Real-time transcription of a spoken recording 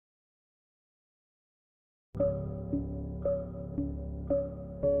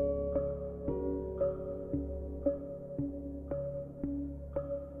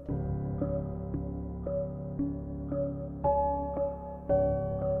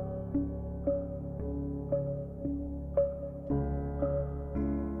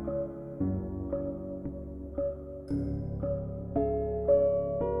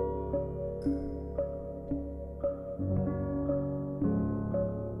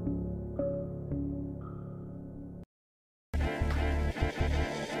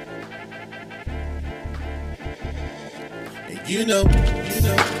And you know, and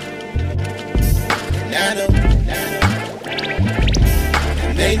I know,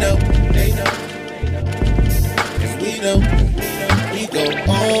 and they know, and we know, we go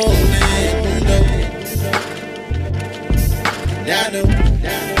all in, you know, and I know,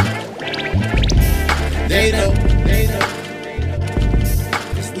 and they know,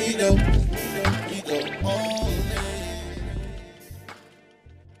 cause we know, we go all in.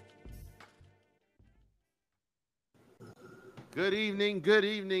 Good evening, good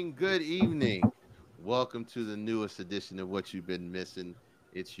evening, good evening. Welcome to the newest edition of What You've Been Missing.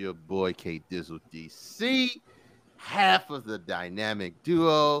 It's your boy K Dizzle DC. Half of the dynamic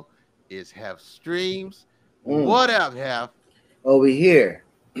duo is Half Streams. What up, Half? Over here.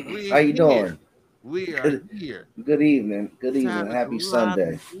 We're How you here. doing? We are Good, here. good evening. Good evening. Time is Happy alive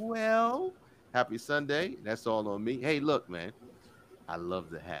Sunday. and well. Happy Sunday. That's all on me. Hey, look, man. I love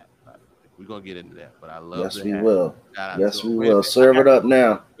the hat, by the way. We're gonna get into that, but I love Yes, the we hat. will. Shout out Yes, to we him. will. Serve it up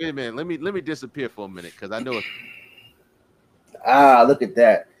now. Wait a minute. Let me disappear for a minute because I know it's Look at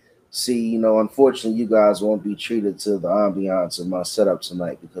that. See, unfortunately, you guys won't be treated to the ambiance of my setup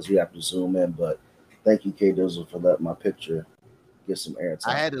tonight because we have to zoom in. But thank you, K Dizzle, for letting my picture get some I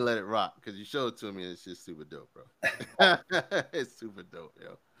airtime. had to let it rock because you showed it to me and it's just super dope, bro. It's super dope,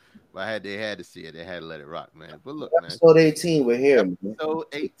 yo. But they had to see it. They had to let it rock, man. But look, man. Episode 18, we're here. Man. Episode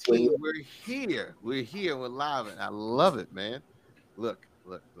 18, we're here. We're here. We're live, and I love it, man. Look.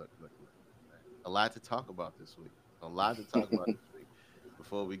 A lot to talk about this week. A lot to talk about this week.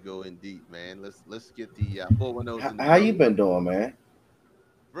 Before we go in deep, man, let's get the 410s. How you been doing, man?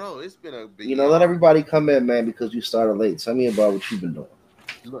 Bro, it's been a big. Let everybody come in, man, because you started late. Tell me about what you've been doing.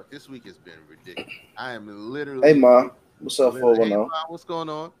 Look, this week has been ridiculous. I am literally. Hey, Ma. What's up, 410? Hey, Ma, what's going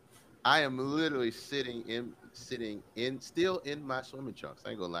on? I am literally sitting still in my swimming trunks.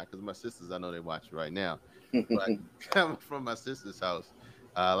 I ain't gonna lie, because my sisters, I know they watch right now. But coming from my sister's house,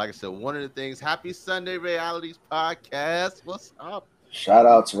 like I said, one of the things. Happy Sunday Realities podcast. What's up? Shout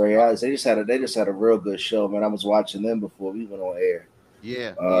out to Realities. They just had a real good show, man. I was watching them before we went on air.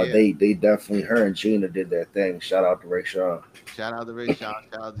 Yeah, They definitely, her and Gina did their thing. Shout out to Ray Sean. Shout out to Ray Sean.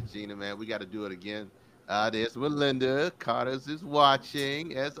 Shout out to Gina, man. We got to do it again. There's Melinda. Carter's is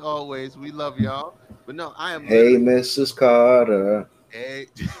watching. As always, we love y'all. But no, I am. Hey, Mrs. Carter. Hey,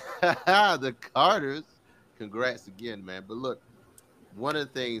 the Carters. Congrats again, man. But look, one of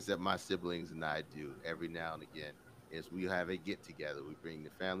the things that my siblings and I do every now and again is we have a get together. We bring the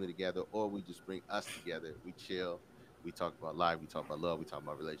family together, or we just bring us together. We chill. We talk about life. We talk about love. We talk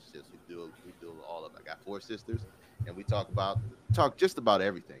about relationships. We do all of it. I got 4 sisters, and we talk just about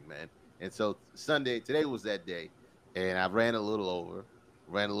everything, man. And so today was that day, and I ran a little over,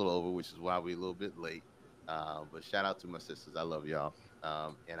 which is why we're a little bit late. But shout out to my sisters. I love y'all.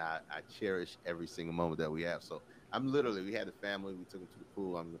 And I cherish every single moment that we have. So we had a family. We took them to the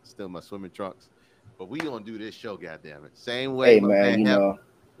pool. I'm still in my swimming trunks. But we gonna do this show, goddammit. Same way hey, man,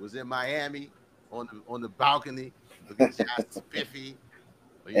 was in Miami on the balcony looking spiffy.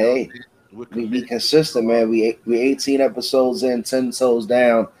 Hey, we be consistent, man. We 18 episodes in, 10 toes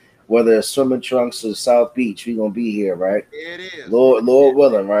down. Whether it's swimming trunks or South Beach, we gonna be here, right? It is. Lord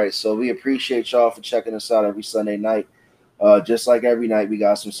willing, right? So we appreciate y'all for checking us out every Sunday night. Just like every night, we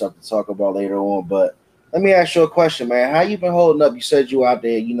got some stuff to talk about later on. But let me ask you a question, man. How you been holding up? You said you out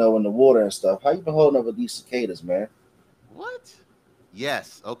there, in the water and stuff. How you been holding up with these cicadas, man? What?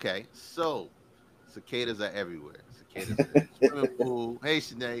 Yes. Okay. So cicadas are everywhere. Cicadas in the swimming pool. Hey,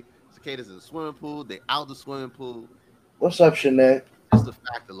 Shanae. Cicadas in the swimming pool. They out the swimming pool. What's up, Shanae? Just the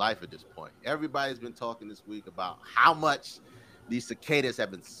fact of life at this point. Everybody's been talking this week about how much these cicadas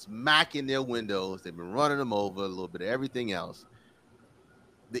have been smacking their windows. They've been running them over, a little bit of everything else.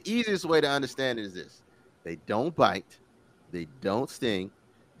 The easiest way to understand it is this. They don't bite. They don't sting.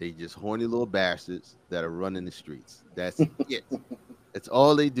 They just horny little bastards that are running the streets. That's it. That's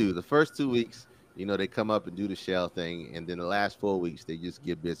all they do. The first 2 weeks, they come up and do the shell thing. And then the last 4 weeks, they just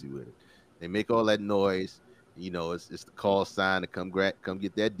get busy with it. They make all that noise. It's the call sign to come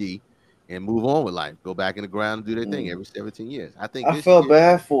get that D. and move on with life. Go back in the ground and do their thing Mm. every 17 years. I think I this felt year,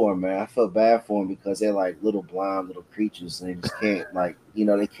 bad for him, man. I felt bad for him because they're like little blind little creatures, and they just can't, like,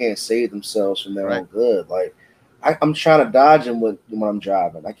 they can't save themselves from their right? own good. Like, I'm trying to dodge him when I'm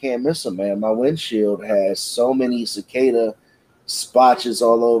driving. I can't miss him, man. My windshield has so many cicada spotches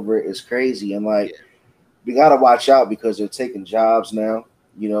all over it. It's crazy, and like, Yeah. we gotta watch out because they're taking jobs now.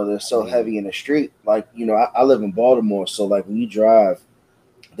 They're I so mean, heavy in the street. Like, I live in Baltimore, so like when you drive,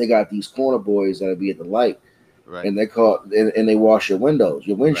 they got these corner boys that'll be at the light, right, and and they wash your windows,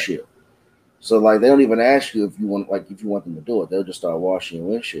 your right, windshield. So like they don't even ask you if you want them to do it. They'll just start washing your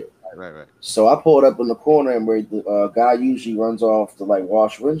windshield. right, right. So I pulled up in the corner, and where the guy usually runs off to like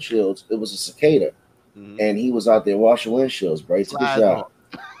wash windshields, it was a cicada, Mm-hmm. and he was out there washing windshields. Bro, he took his Slides on. job.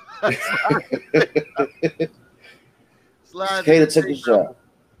 Slides in Cicada the took tank his job. double.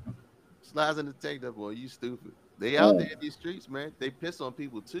 Slides in the tank double. Boy, you stupid. They out there Mm. in these streets, man. They piss on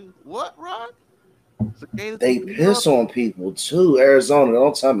people too. What, Ron? Cicadas They pee on piss on people too. Arizona,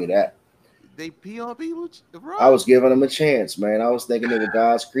 don't tell me that. They pee on people, I Ron. was giving them a chance, man. I was thinking they were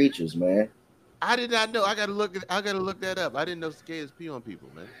God's creatures, man. I did not know. I gotta look that up. I didn't know cicadas pee on people,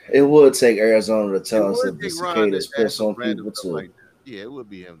 man. It would take Arizona to It tell us would that the take Ron to cicadas have piss some on random people stuff too. like that. Yeah, it would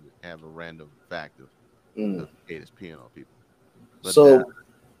be him to have a random fact of Mm. the cicadas peeing on people. But So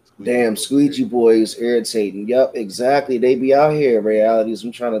squeegee damn, boy, squeegee boy is irritating. Yup, exactly. They be out here. Realities.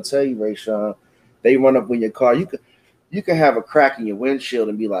 I'm trying to tell you, Ray Sean. They run up in your car. You can have a crack in your windshield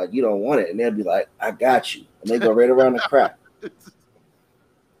and be like, you don't want it, and they'll be like, I got you, and they go right around the crack.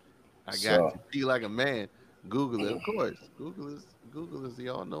 I got So, you. Be like a man. Google it, of course. Google is the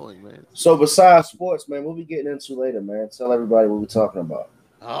all knowing man. so besides sports, man, what we getting into later, man? Tell everybody what we talking about.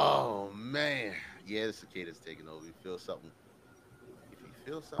 Oh man, yeah, the cicadas taking over. You feel something. If you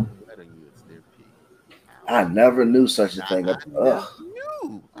feel something wet on you, it's their pee. I never knew such a thing. I never Ugh.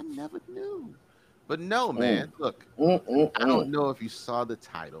 knew. I never knew. But no, Mm, man. Look, mm, mm, I mm. don't know if you saw the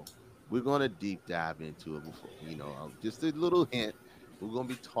title. We're gonna deep dive into it before. Just a little hint. We're gonna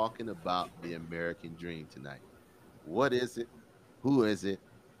be talking about the American Dream tonight. What is it? Who is it?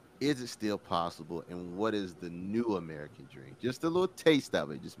 Is it still possible? And what is the new American Dream? Just a little taste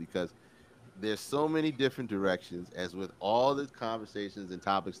of it, just because there's so many different directions. As with all the conversations and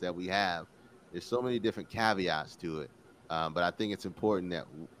topics that we have, there's so many different caveats to it. But I think it's important that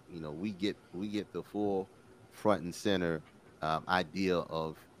we get the full front and center idea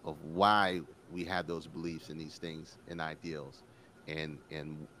of why we have those beliefs in these things and ideals, and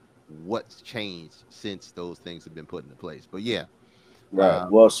what's changed since those things have been put into place. But yeah, Right. uh,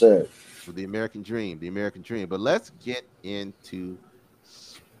 Well said. for the American Dream. But let's get into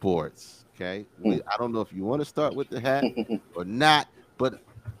sports. Okay, I don't know if you want to start with the hat or not, but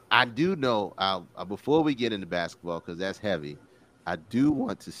I do know. Before we get into basketball, because that's heavy, I do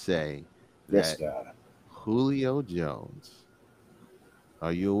want to say This that guy. Julio Jones.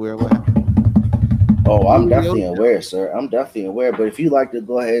 Are you aware of what happened? Oh, I'm Julio definitely aware, sir. I'm definitely aware. But if you like to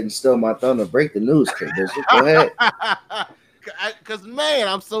go ahead and steal my thunder, break the news, Kate. Go ahead. Because man,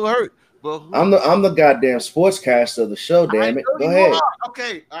 I'm so hurt. But I'm the goddamn sportscaster of the show. I Damn it. know Go you ahead. are.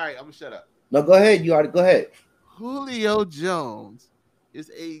 Okay, all right, I'm gonna shut up. No, go ahead. You already go ahead. Julio Jones is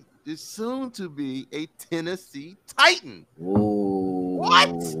soon to be a Tennessee Titan. Ooh. What?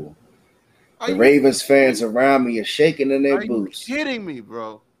 Are The you Ravens kidding fans me? around me are shaking in their Are you boots. kidding me,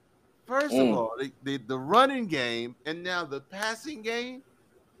 bro? First of Mm. all, the running game and now the passing game,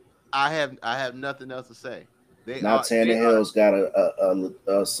 I have nothing else to say. Now Tannehill's got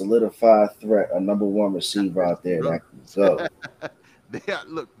a solidified threat, a number one receiver out there that can go.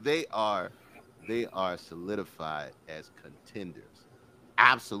 They are solidified as contenders,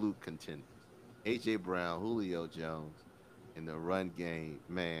 absolute contenders. AJ Brown, Julio Jones, in the run game,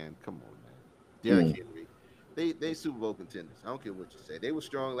 man. Come on, man. Derrick Mm. Henry, they Super Bowl contenders. I don't care what you say. They were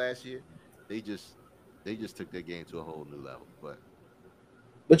strong last year. They just took their game to a whole new level. But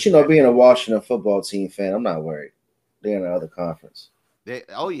But being a Washington football team fan, I'm not worried. They're in the other conference.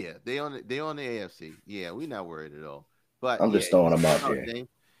 oh yeah, they on the AFC. Yeah, we're not worried at all. But I'm yeah, just throwing them out there.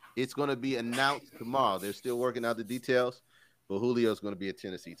 it's going to be announced tomorrow. They're still working out the details, but Julio's going to be a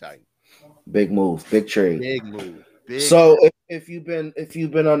Tennessee Titan. Big move, big trade. Big move. So if you've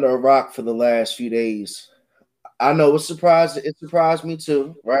been under a rock for the last few days, I know it surprised me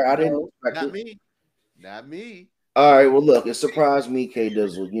too, right? I didn't expect it. Not me. All right, well look, it surprised me, K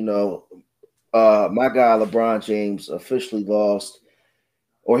Dizzle. My guy LeBron James officially lost,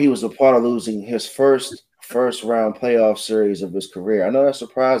 or he was a part of losing his first round playoff series of his career. I know that's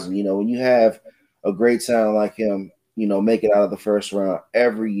surprising. When you have a great talent like him, make it out of the first round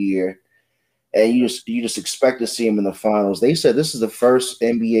every year, and you just expect to see him in the finals. They said this is the first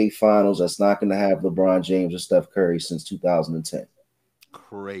NBA finals that's not going to have LeBron James or Steph Curry since 2010.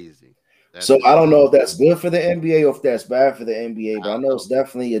 Crazy. So I don't know if that's good for the NBA or if that's bad for the NBA, but I know it's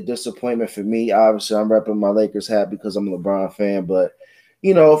definitely a disappointment for me. Obviously, I'm repping my Lakers hat because I'm a LeBron fan, but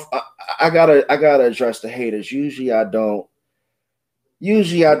if I gotta address the haters. Usually I don't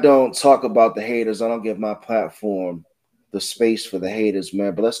talk about the haters. I don't give my platform the space for the haters,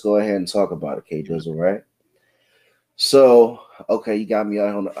 man. But let's go ahead and talk about it, K Dizzle, right? So, okay, you got me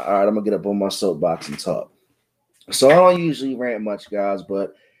out on. All right, I'm gonna get up on my soapbox and talk. So I don't usually rant much, guys,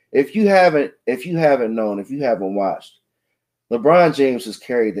 but if you haven't watched, LeBron James has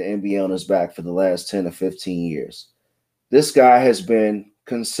carried the NBA on his back for the last 10 or 15 years. This guy has been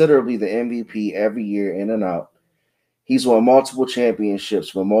considerably the MVP every year in and out. He's won multiple championships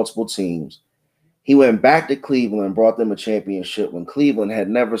for multiple teams. He went back to Cleveland and brought them a championship when Cleveland had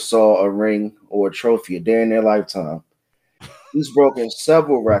never saw a ring or a trophy a day in their lifetime. He's broken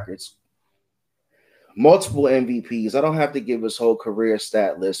several records, multiple MVPs. I don't have to give his whole career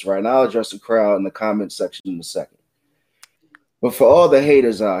stat list, right? And I'll address the crowd in the comment section in a second. But for all the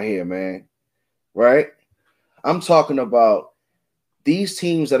haters out here, man, right? I'm talking about these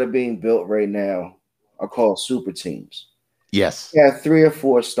teams that are being built right now are called super teams. Yes. You have 3 or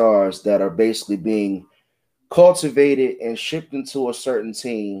 4 stars that are basically being cultivated and shipped into a certain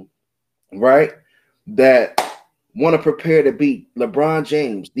team, right? That want to prepare to beat LeBron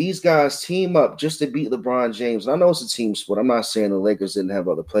James. These guys team up just to beat LeBron James. And I know it's a team sport. I'm not saying the Lakers didn't have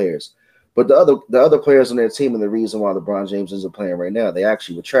other players, but the other players on their team and the reason why LeBron James isn't playing right now, they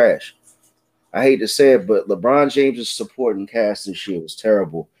actually were trash. I hate to say it, but LeBron James' supporting cast this year was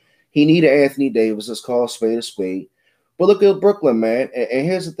terrible. He needed Anthony Davis. Let's call a spade a spade. But look at Brooklyn, man. And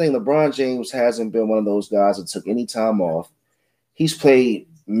here's the thing. LeBron James hasn't been one of those guys that took any time off. He's played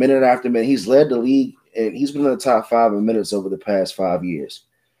minute after minute. He's led the league, and he's been in the top 5 in minutes over the past 5 years.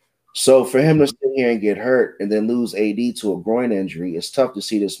 So for him to sit here and get hurt and then lose AD to a groin injury, it's tough to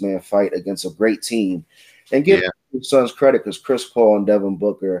see this man fight against a great team. And give his sons credit because Chris Paul and Devin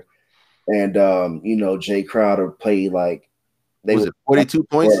Booker and Jay Crowder played like they was it 42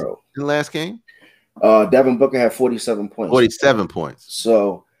 points in the last game? Devin Booker had 47 points. 47 points.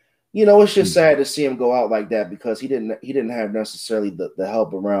 So, it's just sad to see him go out like that because he didn't have necessarily the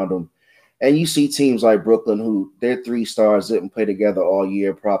help around him. And you see teams like Brooklyn who their 3 stars didn't play together all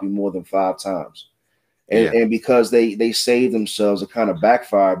year, probably more than 5 times. And because they saved themselves, it kind of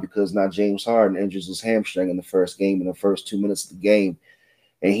backfired because now James Harden injures his hamstring in the first game in the first 2 minutes of the game,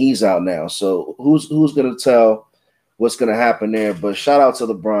 and he's out now. So who's going to tell what's going to happen there? But shout out to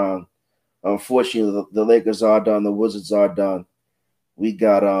LeBron. Unfortunately, the Lakers are done. The Wizards are done. We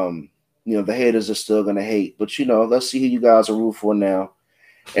got the haters are still going to hate. But let's see who you guys are root for now.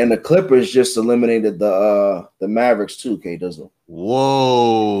 And the Clippers just eliminated the Mavericks too, K Dizzle.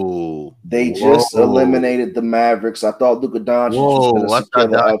 Whoa. They just eliminated the Mavericks. I thought Luka Doncic was going to secure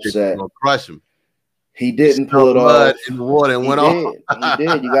the upset. Crush him. He didn't pull it off. In the water and went off. He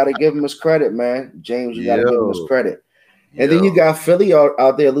did. You got to give him his credit, man. James, you got to give him his credit. And then you got Philly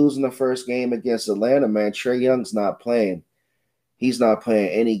out there losing the first game against Atlanta, man. Trae Young's not playing. He's not playing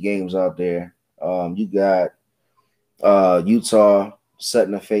any games out there. You got Utah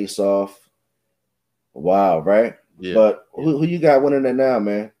setting the face off. Wow, right? Yeah. But who you got winning it now,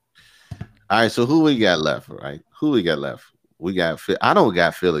 man? All right, so who we got left, right? Who we got left? We got I don't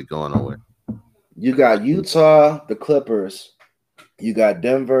got Philly going nowhere. You got Utah, the Clippers. You got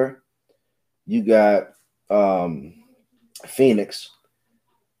Denver. You got Phoenix.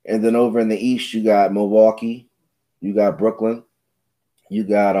 And then over in the East, you got Milwaukee. You got Brooklyn. You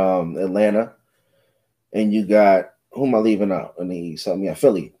got Atlanta. And you got, who am I leaving out in the East?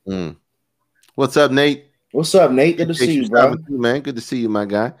 Philly. What's up, Nate? What's up, Nate? Good to see you, bro. Man, good to see you, my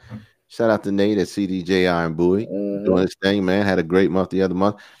guy. Shout out to Nate at CDJR and Bowie. Doing his thing, man. Had a great month the other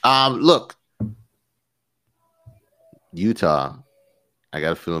month. Look, Utah. I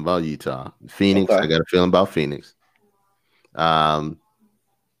got a feeling about Utah. Phoenix. Okay. I got a feeling about Phoenix. I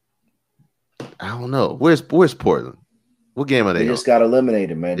don't know. Where's Portland? What game are they? They just got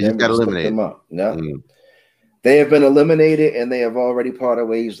eliminated, man. They just got eliminated. Yeah. They have been eliminated, and they have already parted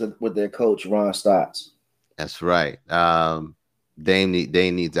ways with their coach, Ron Stotts. That's right. Dame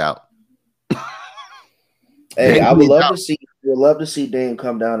needs out. Hey, I would love to see Dame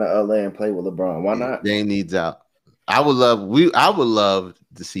come down to LA and play with LeBron. Why not? Dame needs out. I would love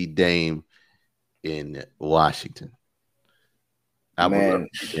to see Dame in Washington. I would love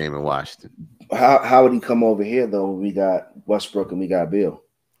to see Dame in Washington. How would he come over here though when we got Westbrook and we got Bill?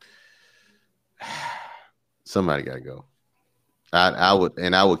 Somebody gotta go. I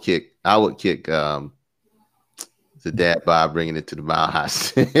would kick I would kick the dad Bob bringing it to the Mile High.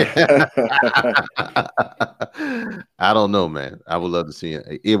 I don't know, man. I would love to see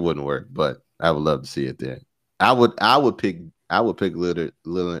it. It wouldn't work, but I would love to see it there. I would pick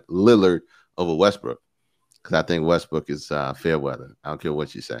Lillard over Westbrook because I think Westbrook is fair weather. I don't care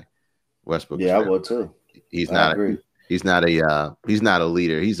what you say. Westbrook. Yeah, I would too. He's I not. agree. He's not a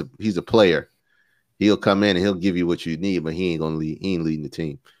leader. He's a player. He'll come in and he'll give you what you need, but he ain't gonna lead. He ain't leading the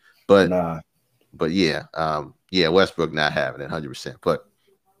team. But yeah, Westbrook not having it 100%. But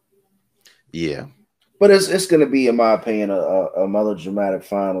yeah, but it's going to be, in my opinion, a melodramatic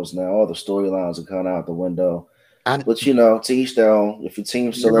finals. Now all the storylines are kind of out the window. But to each their own. If your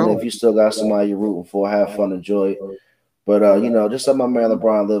team's still in, if you still got somebody you're rooting for, have fun, enjoy it. But just let my man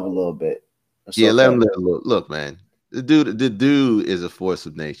LeBron live a little bit. Let him live a little. Look, man, the dude is a force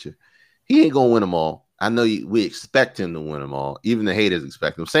of nature. He ain't gonna win them all. I know we expect him to win them all. Even the haters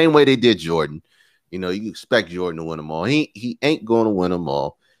expect him. Same way they did Jordan. You expect Jordan to win them all. He ain't going to win them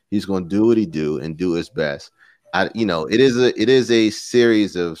all. He's going to do what he do and do his best. It is a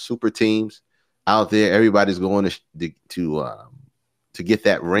series of super teams out there. Everybody's going to get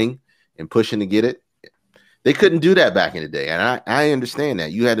that ring and pushing to get it. They couldn't do that back in the day, and I understand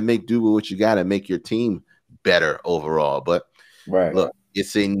that. You had to make do with what you got to make your team better overall. But look,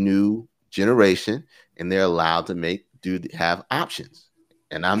 it's a new generation, and they're allowed to have options.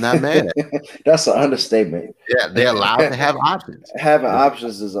 And I'm not mad at it. That's an understatement. Yeah, they're allowed to have options. Having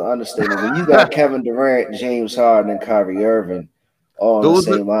options is an understatement. When you got Kevin Durant, James Harden, and Kyrie Irving all in the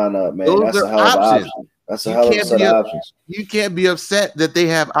same lineup, man, that's a hell of an option. That's a hell of a set of options. You can't be upset that they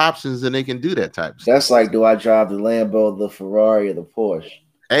have options and they can do that type of stuff. That's like, do I drive the Lambo, the Ferrari, or the Porsche?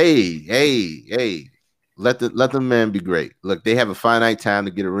 Hey. Let the man be great. Look, they have a finite time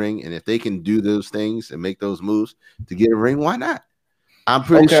to get a ring, and if they can do those things and make those moves to get a ring, why not? I'm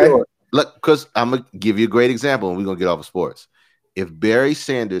pretty sure. Look, because I'm gonna give you a great example, and we're gonna get off of sports. If Barry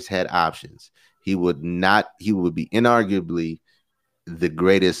Sanders had options, he would be inarguably the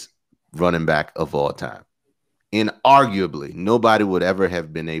greatest running back of all time. Inarguably, nobody would ever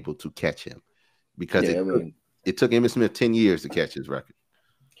have been able to catch him because it took Emmitt Smith 10 years to catch his record.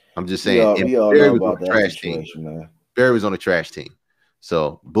 I'm just saying. We all know about that situation, man. Barry was on a trash team,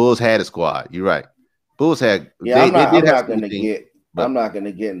 so Bulls had a squad. You're right. Bulls had. Yeah, I'm not going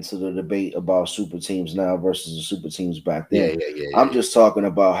to get into the debate about super teams now versus the super teams back then. I'm just talking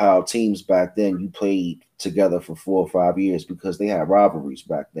about how teams back then, you played together for 4 or 5 years because they had rivalries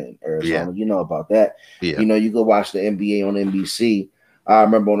back then. Arizona, you know about that. Yeah. You go watch the NBA on NBC. I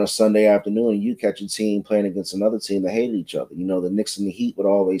remember on a Sunday afternoon, you catch a team playing against another team that hated each other. The Knicks and the Heat would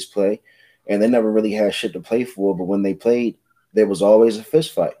always play, and they never really had shit to play for. But when they played, there was always a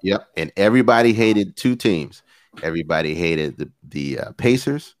fist fight. Yep, and everybody hated two teams. Everybody hated the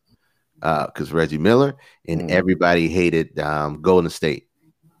Pacers because Reggie Miller, and everybody hated Golden State,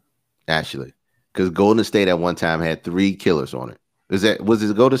 actually, because Golden State at one time had 3 killers on it. Was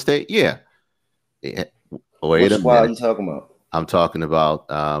it Golden State? Yeah. Which squad are you talking about? I'm talking about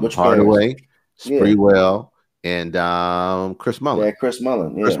Hardaway, Sprewell, and Chris Mullin. Yeah, Chris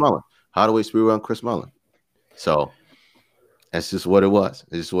Mullin. Yeah. Chris Mullin. Hardaway, Sprewell, and Chris Mullin. So that's just what it was.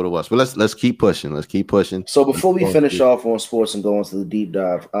 It's just what it was. But let's keep pushing. Let's keep pushing. So before we finish off on sports and go into the deep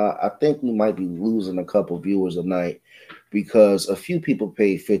dive, I think we might be losing a couple viewers tonight because a few people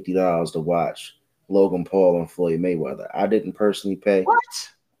paid $50 to watch Logan Paul and Floyd Mayweather. I didn't personally pay. What?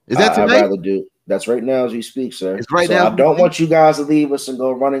 Is that tonight? I'd rather do. That's right now as we speak, sir. It's right now. I don't want you guys to leave us and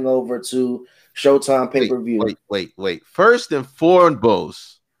go running over to Showtime pay-per-view. Wait. First and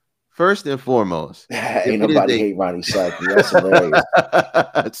foremost, ain't nobody hate Ronnie Cycli. That's hilarious.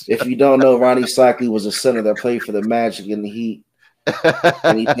 If you don't know, Ronnie Cycli was a center that played for the Magic and the Heat,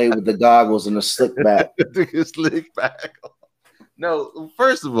 and he played with the goggles and the slick back. No,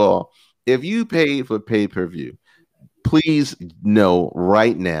 first of all, if you paid for pay-per-view, please know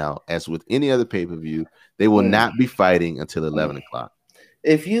right now, as with any other pay-per-view, they will not be fighting until 11 o'clock.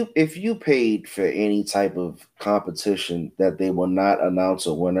 If you paid for any type of competition that they will not announce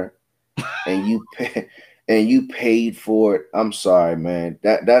a winner, and you paid for it, I'm sorry, man.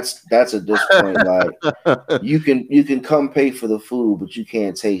 That's at this point, like you can come pay for the food, but you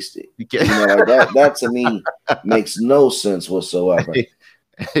can't taste it. That to me makes no sense whatsoever.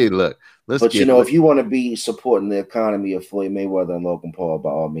 Hey, look. But if you want to be supporting the economy of Floyd Mayweather and Logan Paul, by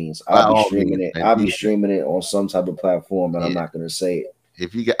all means, I'll be streaming it. I'll be streaming it on some type of platform, and I'm not going to say it.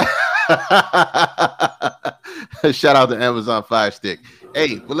 If you got shout out to Amazon Fire Stick.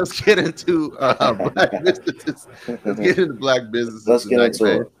 Hey, well, let's get into black businesses. Let's get into black businesses. Let's get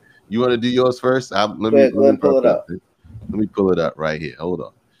into it. You want to do yours first? Let me pull it up. Let me pull it up right here. Hold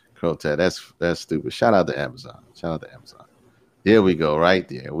on. Crotad. That's stupid. Shout out to Amazon. Shout out to Amazon. There we go, right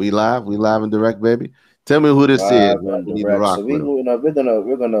there. We live and direct, baby. Tell me who this is. Live We and need to direct. rock So with 'em.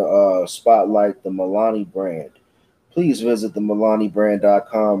 we're gonna spotlight the Milani brand. Please visit the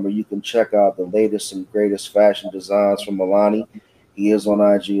MilaniBrand.com where you can check out the latest and greatest fashion designs from Milani. He is on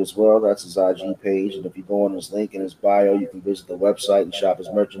IG as well. That's his IG page. And if you go on his link in his bio, you can visit the website and shop his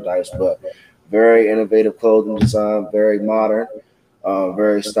merchandise. But very innovative clothing design, very modern,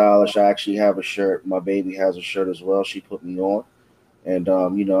 very stylish. I actually have a shirt. My baby has a shirt as well. She put me on. And,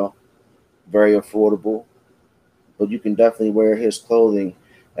 very affordable. But you can definitely wear his clothing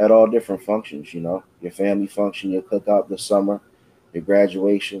at all different functions, your family function, your cookout this summer, your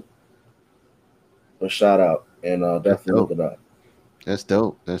graduation. So shout out and definitely look it up. That's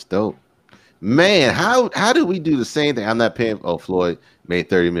dope. That's dope. Man, how do we do the same thing? I'm not paying. Oh, Floyd made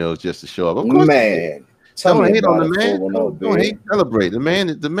 30 mils just to show up. Of course, man. Tell don't me hate on about the it, man. 410, Don't hate. Celebrate the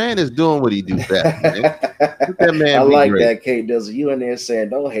man is doing what he do best. Man. Let that man I be like great. that, Kate. Does you in there saying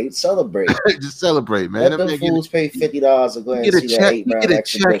don't hate, celebrate? Just celebrate, man. Let them fools pay $50 to go and see that 8-round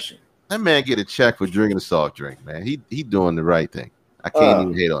exhibition. That man get a check for drinking a soft drink, man. He doing the right thing. I can't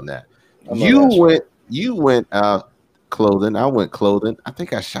even hate on that. You went out clothing. I went clothing. I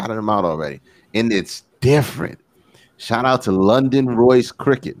think I shouted him out already, and it's different. Shout out to London Royce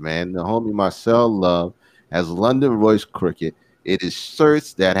Cricket, man. The homie Marcel Love has London Royce Cricket. It is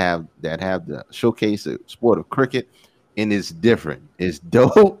shirts that have the showcase the sport of cricket, and it's different. It's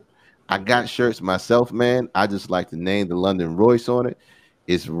dope. I got shirts myself, man. I just like to name the London Royce on it.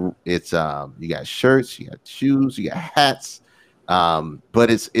 It's you got shirts, you got shoes, you got hats, but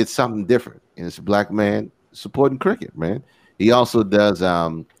it's something different, and it's a black man supporting cricket, man. He also does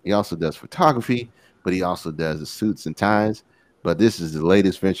photography, but he also does the suits and ties. But this is the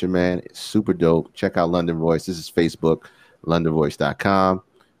latest venture, man. It's super dope. Check out London Royce. This is Facebook, LondonRoyce.com.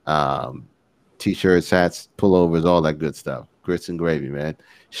 T-shirts, hats, pullovers, all that good stuff. Grits and gravy, man.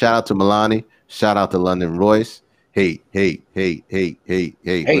 Shout out to Milani. Shout out to London Royce. Hey. Hey. You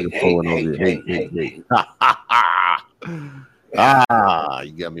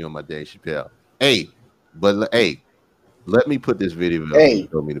got me on my Dave Chappelle. Hey, let me put this video up you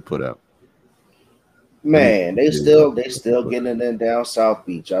told me to put up. Man, they still getting it in down South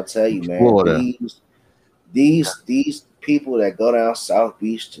Beach. I tell you, man. Florida. These people that go down South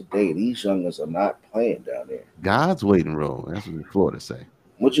Beach today, these youngers are not playing down there. God's waiting room. That's what Florida say.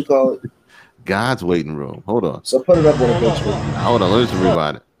 What you call it? God's waiting room. Hold on. So put it up on the big screen. Hold on. Let's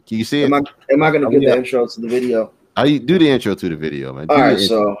rewind it. Can you see it? Am I going to get the intro to the video? You do the intro to the video, man. All right,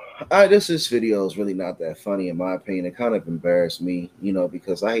 so this video is really not that funny in my opinion. It kind of embarrassed me,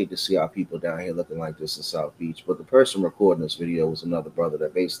 because I hate to see our people down here looking like this in South Beach. But the person recording this video was another brother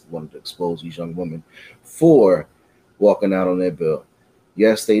that basically wanted to expose these young women for walking out on their bill.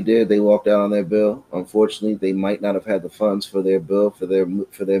 Yes, they did. They walked out on their bill. Unfortunately, they might not have had the funds for their bill, for their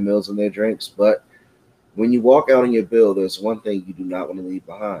meals and their drinks. But when you walk out on your bill, there's one thing you do not want to leave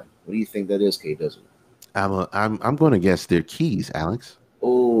behind. What do you think that is, Kate? Does it? I'm going to guess their keys, Alex.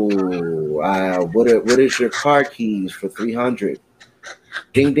 Oh, what is your car keys for $300?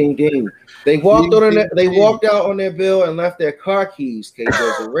 Ding, ding, ding. They walked out on their bill and left their car keys, Kate,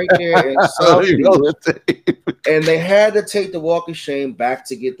 right there in South Beach. And they had to take the walk of shame back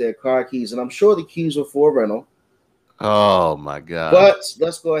to get their car keys. And I'm sure the keys were for rental. Oh my God! But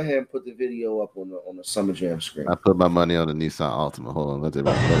let's go ahead and put the video up on the Summer Jam screen. I put my money on the Nissan Altima. Hold on, let's do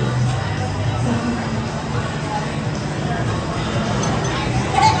that.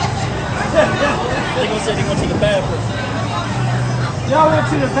 They're gonna say they're gonna to the bathroom. Y'all went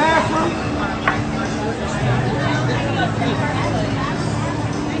to the bathroom?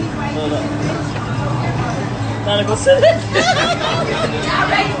 Hold up. Now they go sit it. Y'all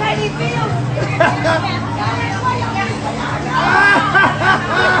ready to pay these bills?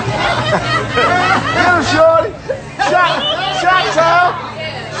 Yeah, shorty.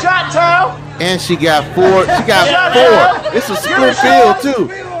 Shot towel. And she got four. It's a split bill too.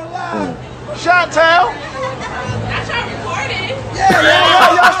 Shot towel. I tried recording.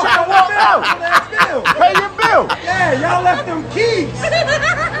 Yeah, y'all should have walked out. Pay your bill. Yeah, y'all left them keys.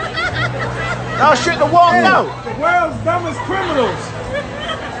 Y'all shouldn't have walked out. The world's dumbest criminals.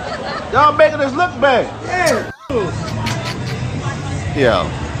 Y'all making us look bad. Yeah. Yo.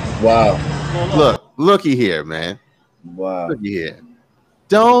 Wow. Looky here, man. Wow. Looky here.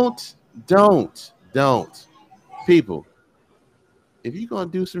 Don't. People, if you're going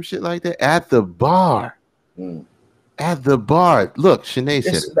to do some shit like that at the bar, at the bar, look, Shanae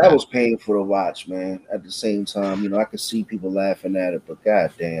said it. That was painful to watch, man. At the same time, I could see people laughing at it, but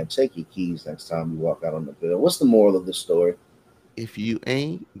goddamn, take your keys next time you walk out on the bill. What's the moral of the story? If you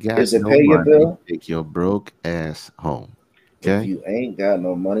ain't got Is it no Pay Your money, Bill? take your broke ass home. If Okay. you ain't got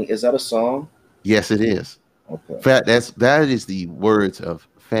no money, is that a song? Yes, it is. Okay. That is the words of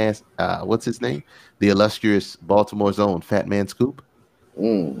Fast. What's his name? The illustrious Baltimore's own Fat Man Scoop.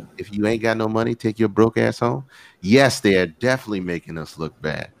 Mm. If you ain't got no money, take your broke ass home. Yes, they are definitely making us look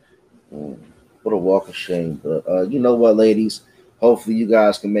bad. Mm. What a walk of shame. But you know what, ladies? Hopefully you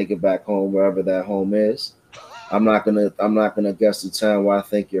guys can make it back home wherever that home is. I'm not gonna guess the town where I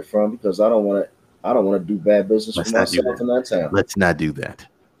think you're from because I don't wanna do bad business for Let's not do myself that. in that town. Let's not do that.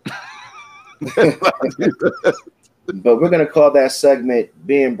 But we're gonna call that segment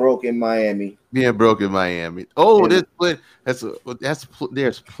 "Being Broke in Miami." Being broke in Miami. Oh, And there's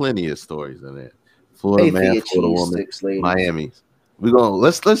plenty of stories in it. Florida pay for man, your Florida cheese woman, sticks, ladies. Miami. We're gonna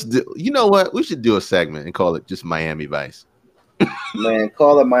let's do. You know what? We should do a segment and call it just Miami Vice. Man,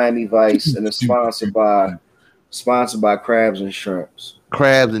 call it Miami Vice, and it's sponsored by Crabs and Shrimps.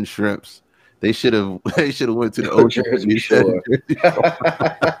 Crabs and shrimps. They should have went to the ocean. Jersey Shore.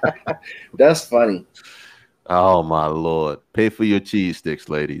 That's funny. Oh my lord! Pay for your cheese sticks,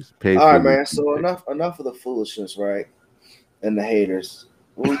 ladies. Pay All for right, your man. cheese So sticks. enough of the foolishness, right? And the haters.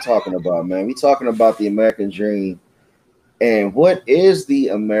 What we talking about, man? We talking about the American dream. And what is the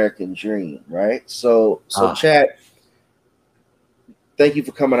American dream, right? So Ah. chat, thank you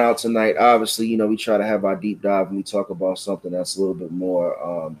for coming out tonight. Obviously, we try to have our deep dive and we talk about something that's a little bit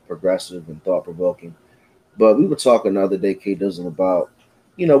more progressive and thought provoking. But we were talking the other day, K Dizzle, about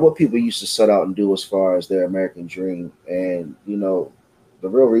what people used to set out and do as far as their American dream, and the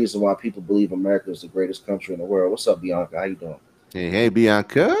real reason why people believe America is the greatest country in the world. What's up, Bianca? How you doing? Hey,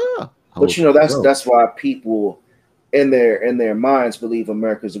 Bianca. But that's why people in their minds believe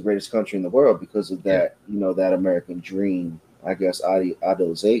America is the greatest country in the world because of that, that American dream, I guess,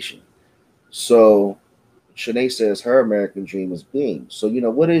 idealization. So Shanae says her American dream is being. So,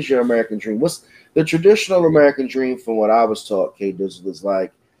 what is your American dream? What's the traditional American dream from what I was taught, K Dizzle, is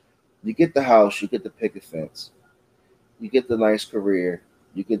like you get the house, you get the picket fence, you get the nice career,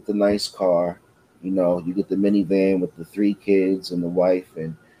 you get the nice car, you get the minivan with the 3 kids and the wife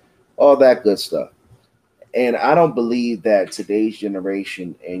and all that good stuff. And I don't believe that today's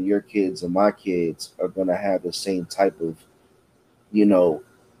generation and your kids and my kids are going to have the same type of, you know,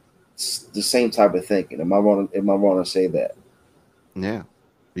 the same type of thinking. Am I wrong? Am I wrong to say that? Yeah.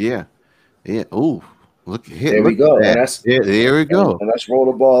 Yeah. Yeah. Ooh, look here. There we Look go. at And that. that's There we go. and let's roll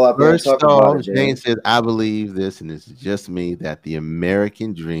the ball out there and First talk about off, it, Jane James. says, I believe this, and it's just me, that the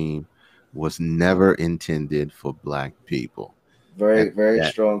American dream was never intended for black people. Very, And very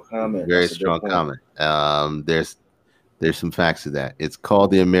that strong comment. very That's a good strong point. comment. There's some facts to that. It's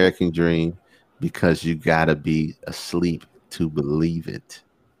called the American dream because you gotta be asleep to believe it.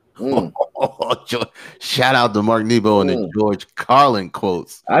 Mm, Shout out to Mark Nebo and the mm. George Carlin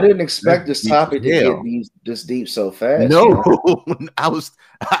quotes. I didn't expect That's this deep as topic to hell. get this deep so fast. No, man.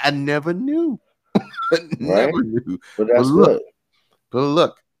 I never knew. Right? Never knew. But But that's look,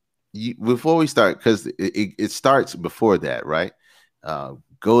 good. before we start, because it starts before that, right?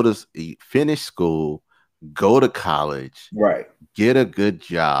 Finish school, go to college, Right. get a good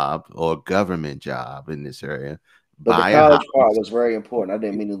job or government job in this area, But the buy a college part house. was very important. I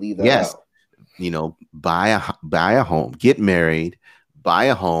didn't mean to leave that Yes, out. buy a home, get married, buy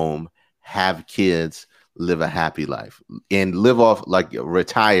a home, have kids, live a happy life, and live off, like,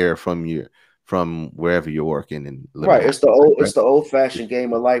 retire from wherever you're working and live a Right. happy It's the life, old right? it's the old fashioned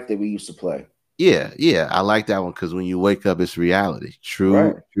game of life that we used to play. Yeah, I like that one because when you wake up, it's reality.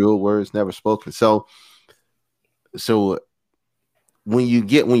 Right. True words never spoken. So when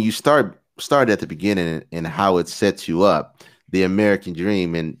you start at the beginning and how it sets you up, the American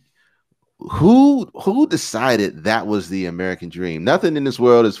dream, and who decided that was the American dream? Nothing in this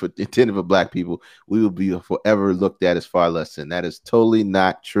world is intended for black people. We will be forever looked at as far less than. That is totally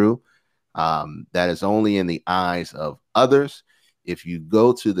not true. That is only in the eyes of others. If you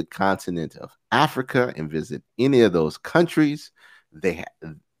go to the continent of Africa and visit any of those countries, most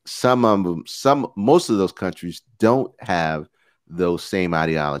of those countries don't have those same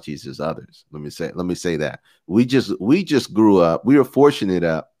ideologies as others. Let me say that we just grew up. We were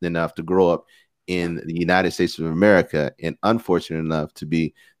fortunate enough to grow up in the United States of America, and unfortunate enough to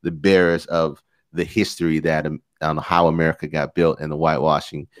be the bearers of the history that on how America got built and the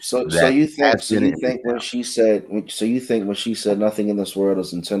whitewashing. So that you think has been when she said nothing in this world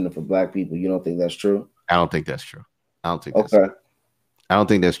is intended for black people, you don't think that's true? I don't think that's true. I don't think Okay. I don't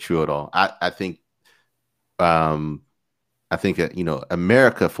think that's true at all. I think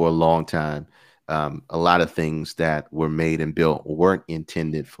America for a long time, a lot of things that were made and built weren't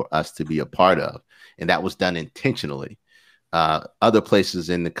intended for us to be a part of, and that was done intentionally. other places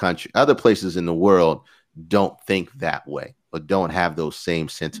in the country, other places in the world don't think that way or don't have those same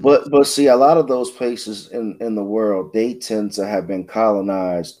sentiments. But see, a lot of those places in the world, they tend to have been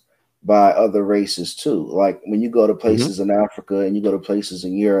colonized by other races too. Like when you go to places in Africa and you go to places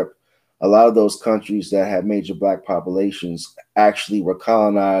in Europe, a lot of those countries that had major black populations actually were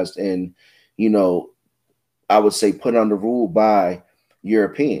colonized and, you know, I would say put under rule by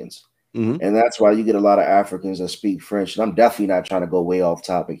Europeans. And that's why you get a lot of Africans that speak French. And I'm definitely not trying to go way off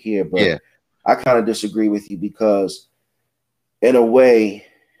topic here, but I kind of disagree with you because in a way,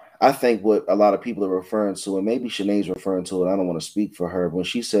 I think what a lot of people are referring to, and maybe Shanae's referring to it, I don't want to speak for her, when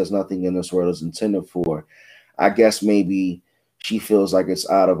she says nothing in this world is intended for, I guess maybe she feels like it's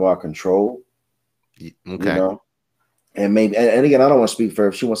out of our control. Okay. You know? And maybe, and again, I don't want to speak for her.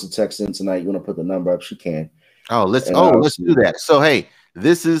 If she wants to text in tonight, you want to put the number up, she can. Let's do that. So hey,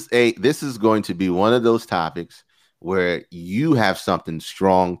 this is going to be one of those topics where you have something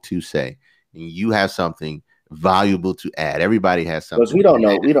strong to say and you have something valuable to add. Everybody has something. Because we don't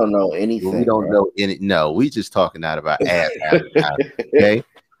know anything. We don't know any. No, we just talking out of our ass. Okay,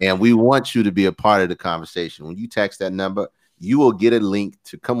 and we want you to be a part of the conversation. When you text that number, you will get a link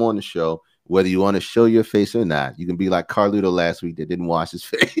to come on the show. Whether you want to show your face or not, you can be like Carluto last week that didn't wash his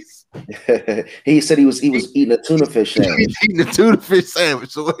face. He said he was eating a tuna fish sandwich. Eating a tuna fish sandwich.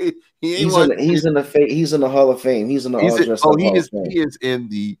 So he's in the Hall of Fame. He's in the all dressed up. He is in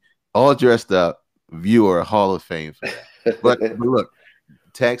the all dressed up viewer Hall of Fame. But look,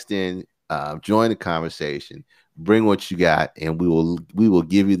 text in, join the conversation, bring what you got, and we will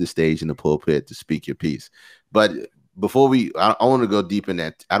give you the stage in the pulpit to speak your piece. But before I want to go deep in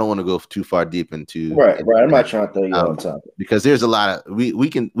that. I don't want to go too far deep into right. I'm not trying to throw you on top because there's a lot of we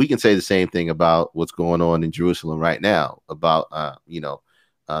can say the same thing about what's going on in Jerusalem right now about the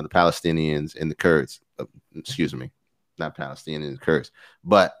Palestinians and the Kurds. Excuse me, not Palestinians and Kurds,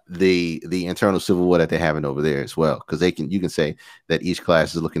 but the internal civil war that they're having over there as well. Because you can say that each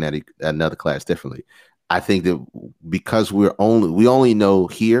class is looking at another class differently. I think that because we only know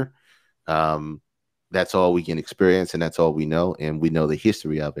here. That's all we can experience, and that's all we know, and we know the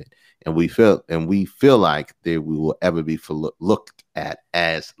history of it, and we feel like we will ever be looked at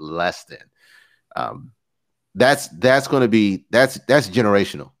as less than. That's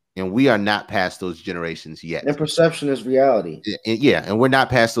generational, and we are not past those generations yet. And perception is reality. And we're not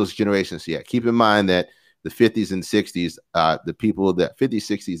past those generations yet. Keep in mind that the 50s and 60s, the people that 50s,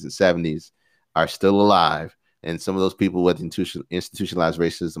 60s, and 70s are still alive. And some of those people with institutionalized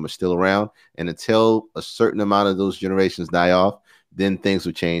racism are still around. And until a certain amount of those generations die off, then things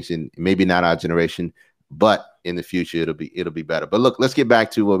will change. And maybe not our generation, but in the future, it'll be better. But look, let's get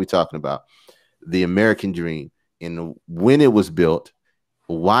back to what we're talking about. The American dream and when it was built,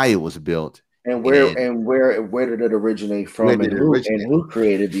 why it was built. And where did it originate from? And who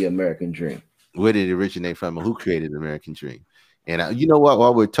created the American dream? Where did it originate from and who created the American dream? And you know what?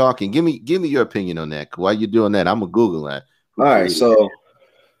 While we're talking, give me your opinion on that. While you're doing that, I'm gonna Google that. All right.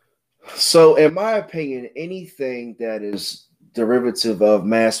 So in my opinion, anything that is derivative of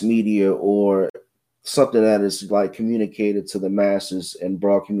mass media or something that is like communicated to the masses and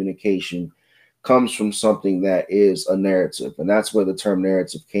broad communication comes from something that is a narrative, and that's where the term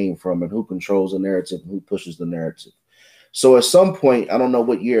narrative came from, and who controls the narrative and who pushes the narrative. So at some point, I don't know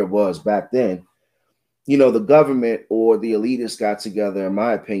what year it was back then. The government or the elitists got together, in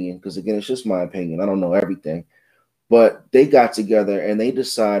my opinion, because again, it's just my opinion. I don't know everything, but they got together and they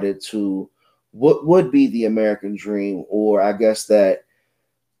decided to what would be the American dream, or I guess that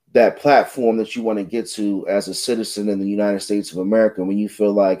platform that you want to get to as a citizen in the United States of America. When you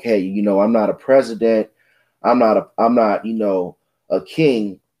feel like, hey, I'm not a president, I'm not a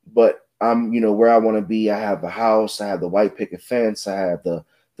king, but I'm, where I want to be. I have a house, I have the white picket fence, I have the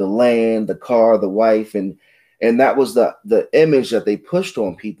land, the car, the wife, and that was the image that they pushed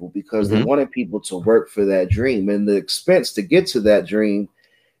on people because they wanted people to work for that dream, and the expense to get to that dream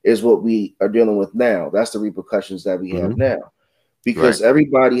is what we are dealing with now. That's the repercussions that we have now, because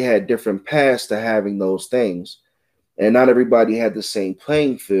everybody had different paths to having those things, and not everybody had the same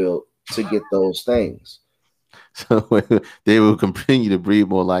playing field to get those things. So they will continue to breed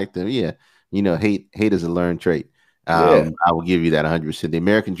more like them. Yeah, hate is a learned trait. I will give you that 100%. The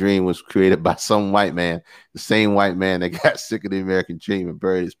American dream was created by some white man, the same white man that got sick of the American dream and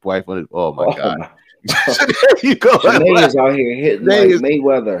buried his wife on it. Oh my God. You go. Shanae is out here hitting like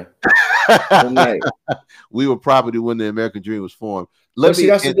Mayweather. We were property when the American dream was formed. That's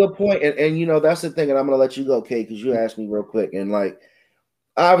a good point. And that's the thing, and I'm gonna let you go, Kate, because you asked me real quick. And like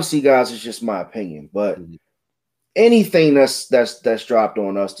obviously, guys, it's just my opinion, but anything that's dropped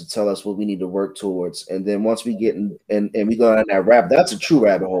on us to tell us what we need to work towards. And then once we get in and we go down that rabbit, that's a true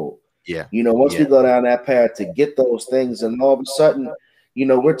rabbit hole. Yeah. Once we go down that path to get those things, and all of a sudden,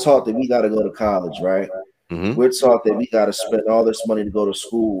 we're taught that we got to go to college, right? Mm-hmm. We're taught that we got to spend all this money to go to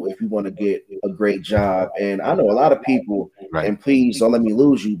school if we want to get a great job. And I know a lot of people, Right. and please don't let me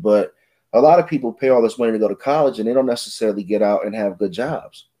lose you, but a lot of people pay all this money to go to college and they don't necessarily get out and have good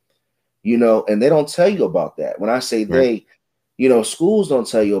jobs, and they don't tell you about that. When I say Right. schools don't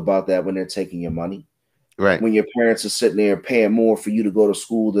tell you about that when they're taking your money. Right. When your parents are sitting there paying more for you to go to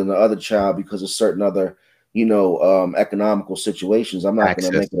school than the other child because of certain other, economical situations. I'm not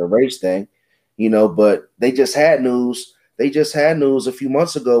going to make it a race thing, but they just had news. They just had news a few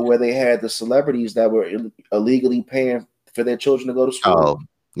months ago where they had the celebrities that were illegally paying for their children to go to school. Oh,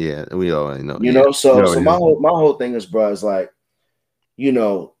 yeah, we already know. So my whole thing is, bro, is like,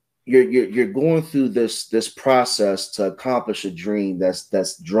 you're going through this process to accomplish a dream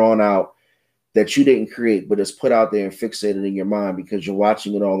that's drawn out, that you didn't create, but it's put out there and fixated in your mind because you're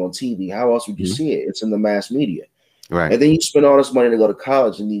watching it all on TV. How else would you see it? It's in the mass media. Right. And then you spend all this money to go to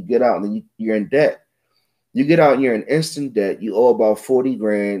college and you get out and then you're in debt. You get out and you're in instant debt. You owe about 40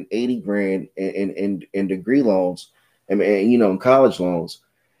 grand, 80 grand in degree loans and in college loans.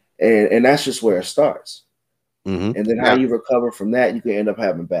 And that's just where it starts. Mm-hmm. And then how you recover from that, you can end up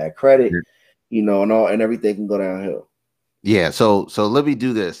having bad credit, and everything can go downhill. Yeah, so let me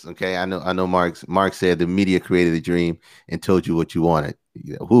do this, okay? I know Mark said the media created the dream and told you what you wanted.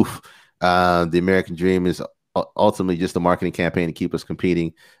 The American dream is ultimately just a marketing campaign to keep us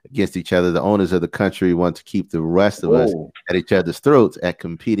competing against each other. The owners of the country want to keep the rest of us at each other's throats at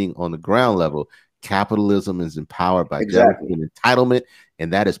competing on the ground level. Capitalism is empowered by jealousy and entitlement,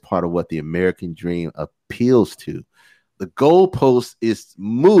 and that is part of what the American dream appeals to. The goalpost is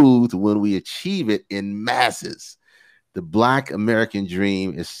moved when we achieve it in masses. The Black American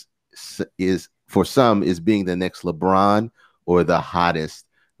dream is for some is being the next LeBron or the hottest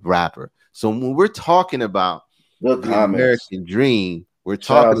rapper. So when we're talking about the American dream, we're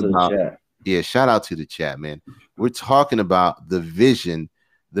talking about shout out to the chat, man. We're talking about the vision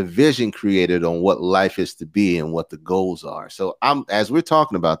created on what life is to be and what the goals are. So as we're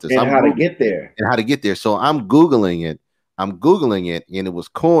talking about this, and how to get there. So I'm Googling it, and it was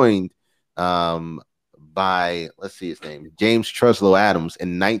coined by, let's see his name, James Truslow Adams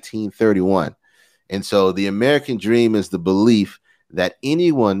in 1931. And so the American dream is the belief that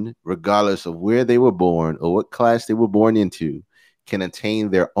anyone, regardless of where they were born or what class they were born into, can attain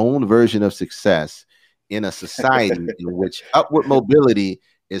their own version of success in a society in which upward mobility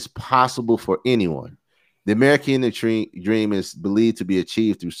is possible for anyone. The American dream is believed to be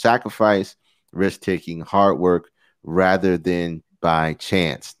achieved through sacrifice, risk-taking, hard work, rather than by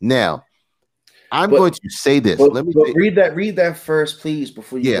chance. Now, I'm going to say this. Read that first, please,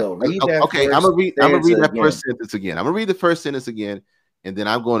 before you go. Okay, I'm gonna read that first sentence again. I'm gonna read the first sentence again, and then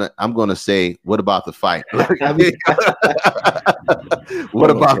I'm gonna say, what about the fight? What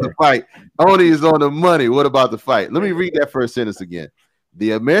about the fight? Oni is on the money. What about the fight? Let me read that first sentence again.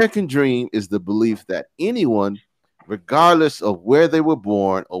 The American dream is the belief that anyone, regardless of where they were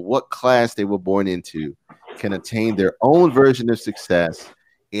born or what class they were born into, can attain their own version of success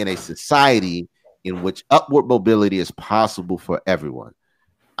in a society in which upward mobility is possible for everyone.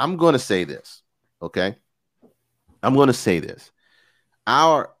 I'm going to say this, okay? I'm going to say this.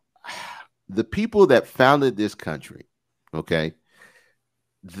 The people that founded this country, okay,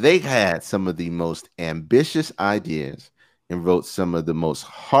 they had some of the most ambitious ideas and wrote some of the most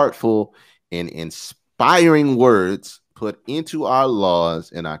heartful and inspiring words put into our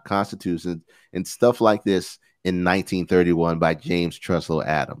laws and our constitution and stuff like this in 1931 by James Truslow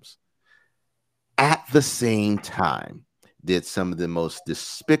Adams. At the same time, did some of the most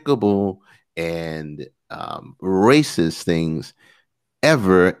despicable and racist things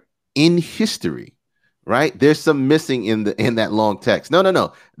ever in history, right? There's some missing in that long text.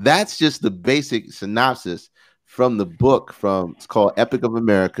 No. That's just the basic synopsis from the book it's called Epic of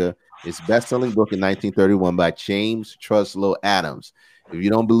America. It's a best-selling book in 1931 by James Truslow Adams. If you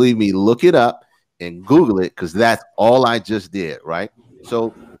don't believe me, look it up and Google it, because that's all I just did, right?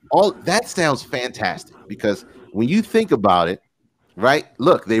 So all that sounds fantastic, because when you think about it, right?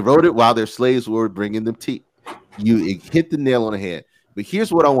 Look, they wrote it while their slaves were bringing them tea. It hit the nail on the head. But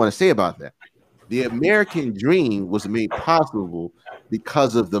here's what I want to say about that. The American dream was made possible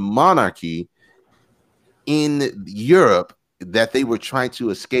because of the monarchy in Europe that they were trying to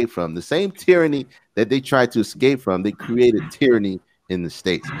escape from. The same tyranny that they tried to escape from, they created tyranny in the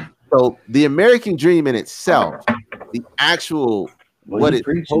States. So the American dream in itself, the actual what it's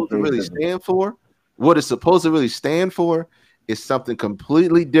supposed to really stand for, what it's supposed to really stand for is something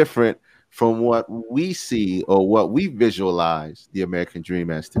completely different from what we see or what we visualize the American dream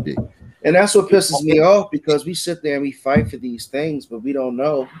as to be. And that's what pisses me off, because we sit there and we fight for these things, but we don't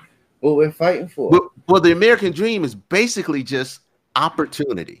know what we're fighting for. Well, the American dream is basically just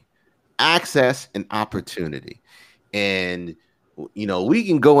opportunity, access, and opportunity. And, you know, we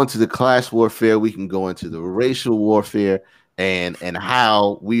can go into the class warfare, we can go into the racial warfare, and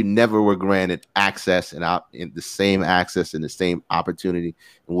how we never were granted access and in the same access and the same opportunity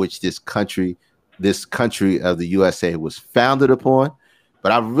in which this country of the USA was founded upon.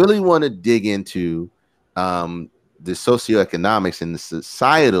 But I really want to dig into the socioeconomics and the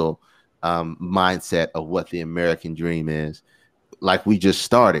societal mindset of what the American dream is. Like we just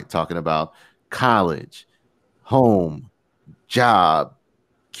started talking about college, home, job,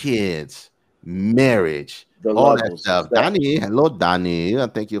 kids, marriage, all that stuff. Danny, hello, Danny. I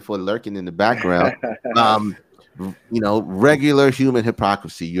thank you for lurking in the background. You know, regular human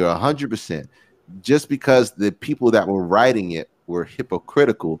hypocrisy. You're 100%. Just because the people that were writing it were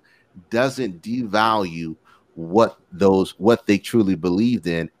hypocritical doesn't devalue what they truly believed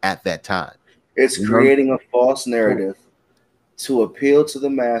in at that time. It's creating a false narrative to appeal to the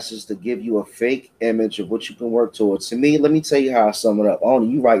masses, to give you a fake image of what you can work towards. To me, let me tell you how I sum it up. Only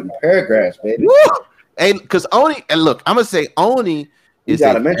you writing paragraphs, baby. Woo! And because Oni, and look, I'm gonna say Oni is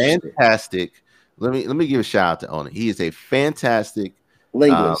a fantastic. Let me give a shout out to Oni. He is a fantastic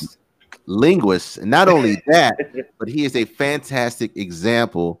linguist, and not only that, but he is a fantastic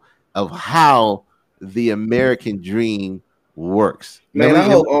example of how the American dream works. Man, I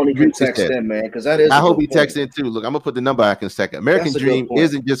hope Oni can text in, man, because that is. I hope he texts in too. Look, I'm gonna put the number back in a second. American dream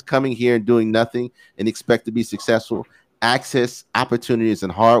isn't just coming here and doing nothing and expect to be successful. Access, opportunities,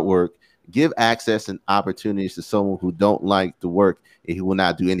 and hard work. Give access and opportunities to someone who don't like the work and who will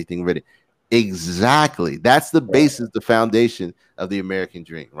not do anything with it. Exactly. That's the basis, the foundation of the American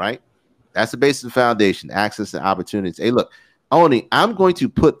dream, right? That's the basis of the foundation, access and opportunities. Hey, look, Oni, I'm going to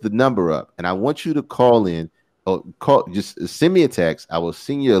put the number up, and I want you to call in or just send me a text. I will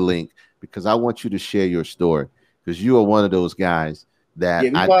send you a link because I want you to share your story, because you are one of those guys that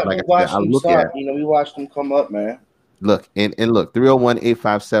we watched them come up, man. Look, and look,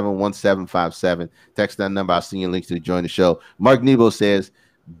 301-857-1757. Text that number. I'll send you a link to join the show. Mark Nebo says,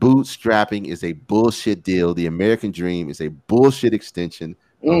 bootstrapping is a bullshit deal. The American dream is a bullshit extension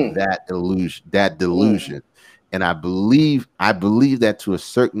of that delusion. And I believe that to a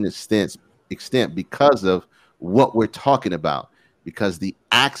certain extent because of what we're talking about, because the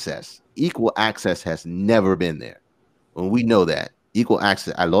equal access has never been there. And we know that. Equal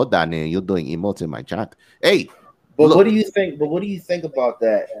access. I love that name. You're doing emotes in my chat. Hey. But look, what do you think? But what do you think about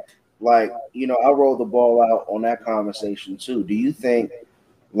that? Like, you know, I rolled the ball out on that conversation too. Do you think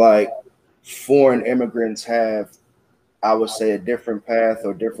like foreign immigrants have, I would say, a different path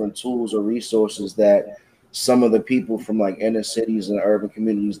or different tools or resources that some of the people from like inner cities and urban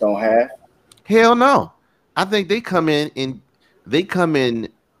communities don't have? Hell no. I think they come in. The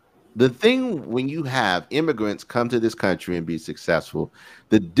thing when you have immigrants come to this country and be successful,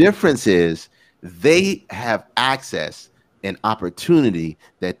 the difference is they have access and opportunity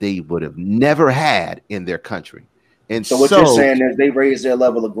that they would have never had in their country. And so what you're saying is they raise their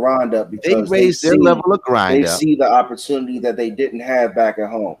level of grind up because they see the opportunity that they didn't have back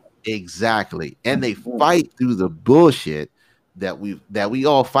at home. Exactly. And they fight through the bullshit that we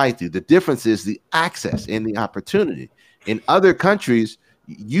all fight through. The difference is the access and the opportunity. In other countries,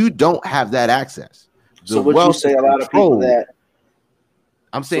 you don't have that access. So would you say a lot of people that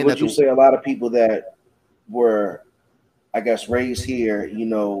I'm saying that you say a lot of people that were, I guess, raised here,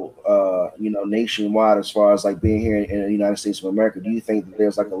 nationwide, as far as like being here in the United States of America, do you think that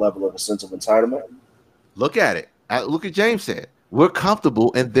there's like a level of a sense of entitlement? Look at it. Look at James said. We're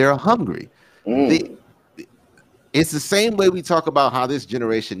comfortable and they're hungry. It's the same way we talk about how this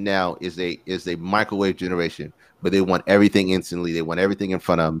generation now is a microwave generation, but they want everything instantly. They want everything in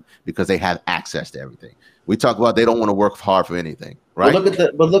front of them because they have access to everything. We talk about they don't want to work hard for anything, right? But look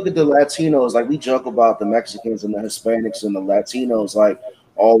at the Latinos. Like we joke about the Mexicans and the Hispanics and the Latinos, like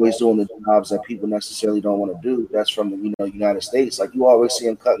always doing the jobs that people necessarily don't want to do. That's from the United States. Like you always see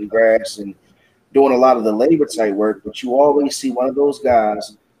them cutting grass and doing a lot of the labor type work, but you always see one of those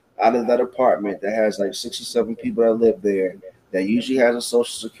guys out of that apartment that has like 6 or 7 people that live there that usually has a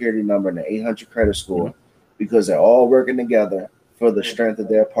social security number and an 800 credit score because they're all working together for the strength of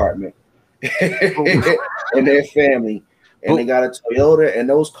their apartment and their family. And they got a Toyota, and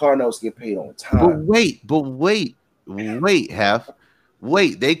those car notes get paid on time. But wait, Hef.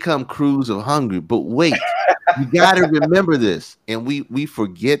 Wait, they come crews of hungry, but wait. You got to remember this, and we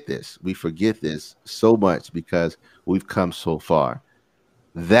forget this. We forget this so much because we've come so far.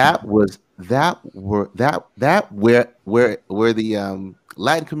 That was that were that where the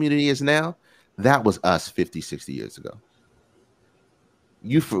Latin community is now. That was us 50, 60 years ago.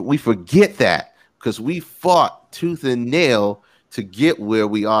 We forget that because we fought tooth and nail to get where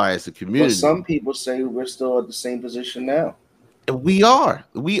we are as a community. But some people say we're still at the same position now. We are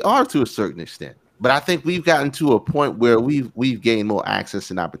to a certain extent, but I think we've gotten to a point where we've gained more access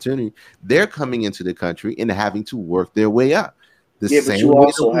and opportunity. They're coming into the country and having to work their way up. But you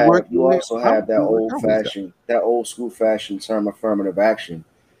also have that old school fashion term, affirmative action.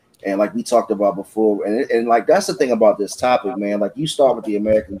 And like we talked about before, and like that's the thing about this topic, man. Like you start with the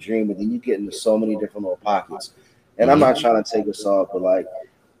American dream, and then you get into so many different little pockets. And I'm not trying to take us off, but like,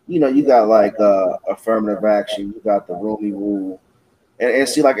 you know, you got like affirmative action, you got the Romy rule, and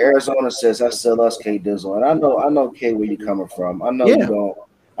see, like Arizona says, that's still us, K Dizzle. And I know K, where you're coming from. I know you don't.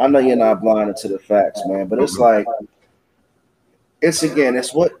 I know you're not blinded to the facts, man. But it's like,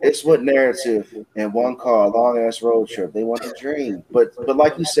 it's what narrative in one car, long ass road trip. They want the dream, but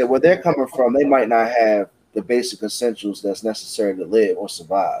like you said, where they're coming from, they might not have the basic essentials that's necessary to live or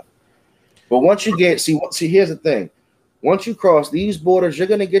survive. But once you get see, here's the thing: once you cross these borders, you're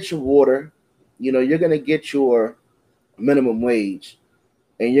gonna get your water, you know, you're gonna get your minimum wage,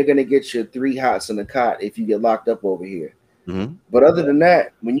 and you're gonna get your 3 hots in the cot if you get locked up over here. Mm-hmm. But other than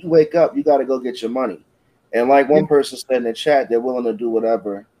that, when you wake up, you got to go get your money. And like one person said in the chat, they're willing to do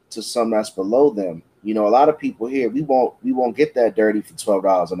whatever to some that's below them. You know, a lot of people here, we won't get that dirty for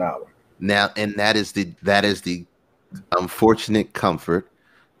 $12 an hour. Now, and that is the unfortunate comfort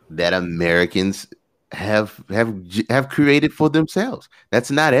that Americans have created for themselves.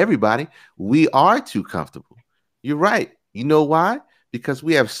 That's not everybody. We are too comfortable. You're right. You know why? Because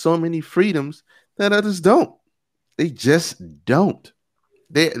we have so many freedoms that others don't. They just don't.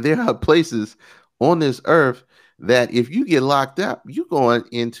 There are places on this earth that if you get locked up, you're going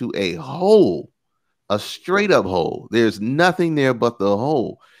into a hole, a straight up hole. There's nothing there but the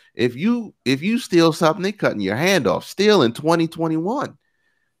hole. If you steal something, they cutting your hand off. Still in 2021.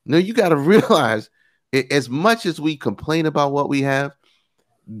 Now you got to realize, as much as we complain about what we have,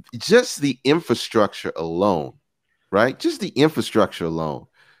 just the infrastructure alone, right? Just the infrastructure alone,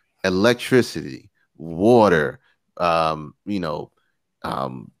 electricity, water,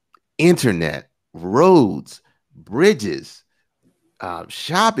 internet, roads, bridges,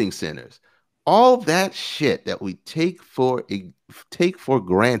 shopping centers, all that shit that we take for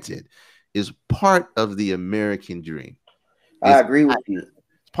granted is part of the American dream. I agree with you.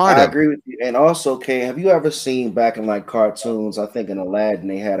 I agree with you. And also, Kay, have you ever seen back in like cartoons? I think in Aladdin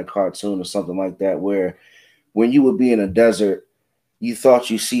they had a cartoon or something like that where when you would be in a desert, you thought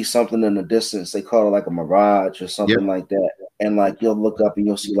you see something in the distance. They call it like a mirage or something like that. And like you'll look up and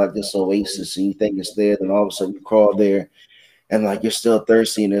you'll see like this oasis and you think it's there. Then all of a sudden you crawl there and like you're still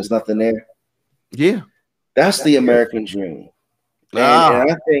thirsty and there's nothing there. Yeah. That's the American dream.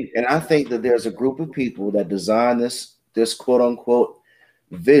 And I think that there's a group of people that design this quote unquote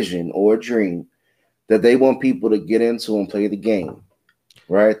vision or dream that they want people to get into and play the game.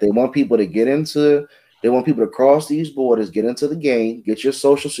 Right? They want people to cross these borders, get into the game, get your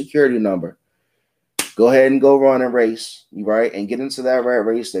social security number, go ahead and go run a race, right? And get into that rat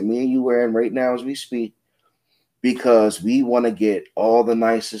race that me and you are in right now as we speak, because we want to get all the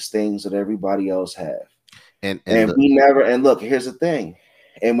nicest things that everybody else have. And look, here's the thing.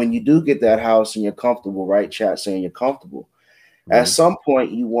 And when you do get that house and you're comfortable, right? Chat saying you're comfortable. At some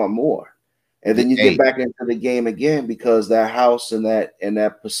point you want more. And then you get back into the game again because that house and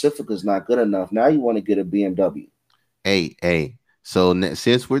that Pacifica is not good enough. Now you want to get a BMW. Hey. So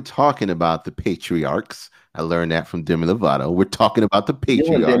since we're talking about the patriarchs, I learned that from Demi Lovato. We're talking about the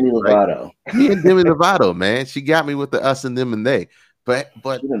patriarchs. Demi Lovato. Right? Me and Demi Lovato, man. She got me with the us and them and they. But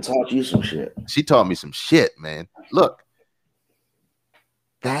she done taught you some shit. She taught me some shit, man. Look,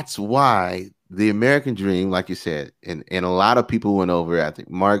 that's why the American dream, like you said, and a lot of people went over it. I think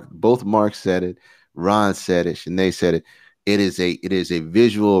both Mark said it, Ron said it, Shanae said it. It is a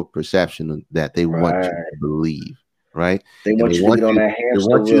visual perception that they want you to believe. Right? They want you to get on that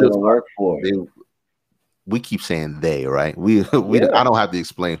hamster wheel and work for it. We keep saying they, right? I don't have to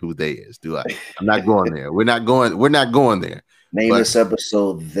explain who they is, do I? I'm not going there. We're not going there. Name this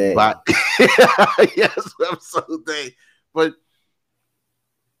episode they. Yes, episode they. But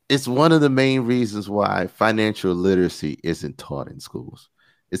it's one of the main reasons why financial literacy isn't taught in schools.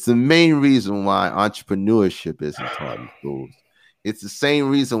 It's the main reason why entrepreneurship isn't taught in schools. It's the same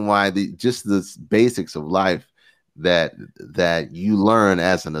reason why just the basics of life that you learn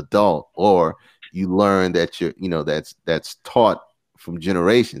as an adult or you learn that that's taught from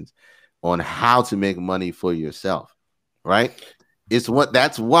generations on how to make money for yourself, right?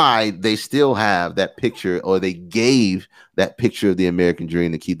 That's why they still have that picture, or they gave that picture of the American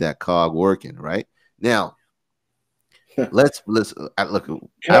dream to keep that cog working, right? Now, let's look. Can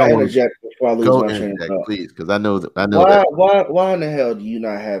I interject before I lose my train of thought? Please, because I know that. Why in the hell do you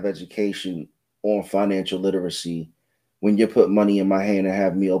not have education on financial literacy when you put money in my hand and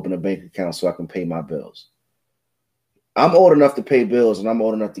have me open a bank account so I can pay my bills? I'm old enough to pay bills and I'm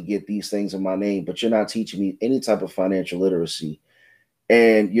old enough to get these things in my name, but you're not teaching me any type of financial literacy.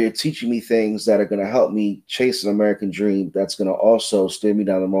 And you're teaching me things that are going to help me chase an American dream that's going to also steer me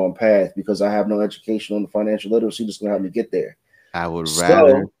down the wrong path because I have no education on the financial literacy that's going to help me get there. I would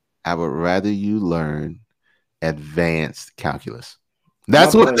rather you learn advanced calculus.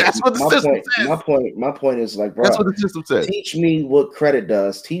 That's what the system says. My point is like, bro, that's what the system says. Teach me what credit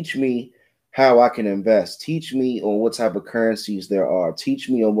does. Teach me how I can invest. Teach me on what type of currencies there are. Teach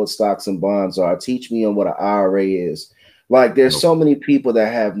me on what stocks and bonds are. Teach me on what an IRA is. Like, there's so many people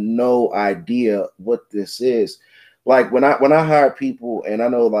that have no idea what this is. Like when I hire people, and I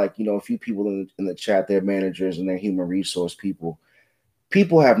know, like, you know, a few people in the chat, they're managers and they're human resource people.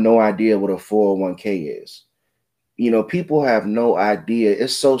 People have no idea what a 401k is. You know, people have no idea.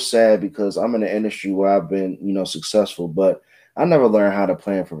 It's so sad because I'm in an industry where I've been, you know, successful, but I never learned how to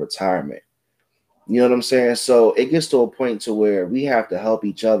plan for retirement. You know what I'm saying? So it gets to a point to where we have to help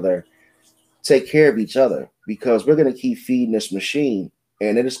each other take care of each other, because we're going to keep feeding this machine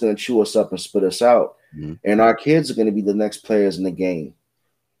and it is going to chew us up and spit us out. Mm-hmm. And our kids are going to be the next players in the game.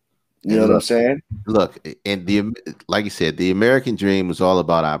 You know what I'm saying? Look, and like you said, the American dream was all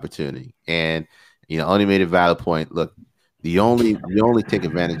about opportunity. And, you know, only made a valid point. Look, you only take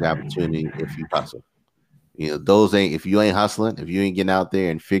advantage of opportunity if you hustle. You know, if you ain't hustling, if you ain't getting out there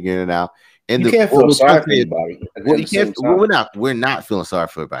and figuring it out. And you can't feel sorry for anybody. We're not feeling sorry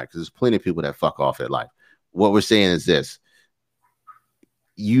for everybody, because there's plenty of people that fuck off at life. What we're saying is this: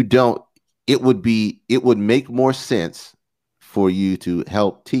 it would make more sense for you to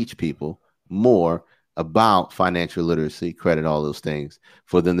help teach people more about financial literacy, credit, all those things,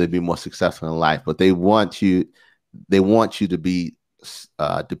 for them to be more successful in life. But they want you to be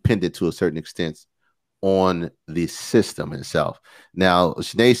dependent to a certain extent on the system itself. Now,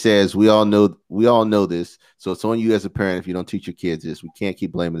 Sinead says we all know this, so it's on you as a parent if you don't teach your kids this. We can't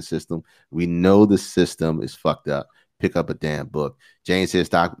keep blaming the system. We know the system is fucked up. Pick up a damn book. Jane says,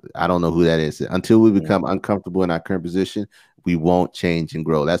 Doc, I don't know who that is. Until we become uncomfortable in our current position, we won't change and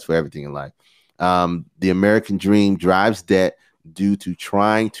grow. That's for everything in life. The American dream drives debt due to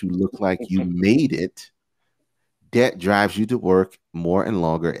trying to look like you made it. Debt drives you to work more and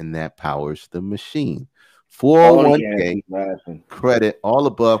longer, and that powers the machine. 401k, credit, all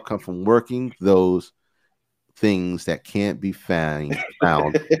above come from working those things that can't be found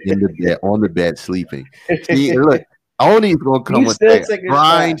in the bed, on the bed, sleeping. See, look, Oni's gonna come with that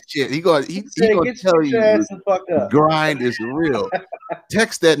grind shit. He gonna tell you grind is real.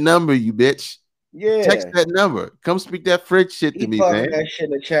 Text that number, you bitch. Yeah, text that number. Come speak that French shit to me, man. That shit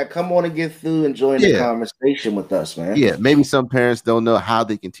in the chat. Come on and get through and join the conversation with us, man. Yeah, maybe some parents don't know how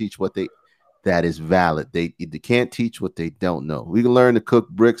they can teach that is valid. They can't teach what they don't know. We can learn to cook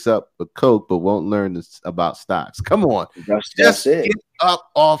bricks up with Coke, but won't learn about stocks. Come on, that's it. Get up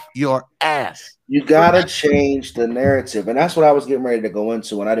off your ass. You gotta change the narrative, and that's what I was getting ready to go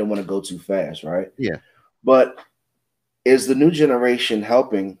into, and I didn't want to go too fast, right? Yeah, but is the new generation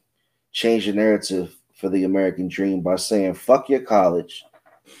helping change the narrative for the American dream by saying, fuck your college,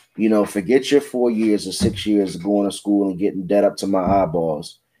 you know, forget your 4 years or 6 years of going to school and getting debt up to my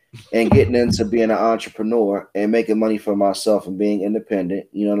eyeballs and getting into being an entrepreneur and making money for myself and being independent.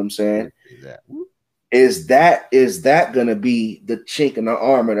 You know what I'm saying? Is that going to be the chink in the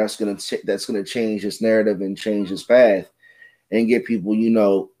armor that's going to change this narrative and change this path and get people, you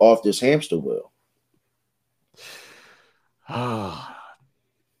know, off this hamster wheel?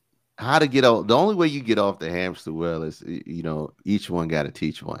 How to get off? The only way you get off the hamster wheel is, you know, each one got to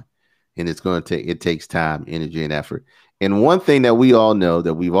teach one, and it takes time, energy, and effort. And one thing that we all know,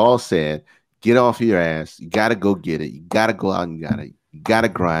 that we've all said, get off your ass. You got to go get it. You got to go out and you got to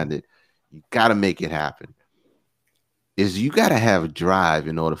grind it. You got to make it happen. Is you got to have a drive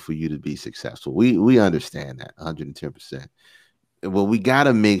in order for you to be successful. We understand that 110%. Well, we got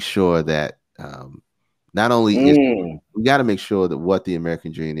to make sure that not only we got to make sure that what the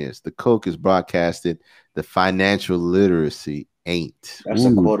American dream is. The Coke is broadcasted. The financial literacy ain't. That's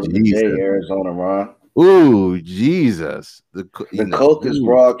a quote of the day, Arizona, Ron. Ooh, Jesus. The Coke is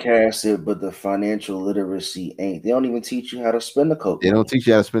broadcasted, but the financial literacy ain't. They don't even teach you how to spend the Coke. They don't teach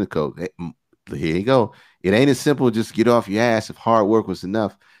you how to spend the Coke. Here you go. It ain't as simple as just get off your ass if hard work was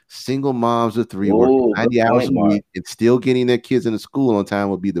enough. Single moms of 3 working Ooh, 90 good hours point, a Mark. week and still getting their kids into school on time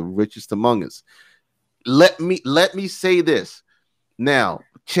will be the richest among us. Let me say this. Now,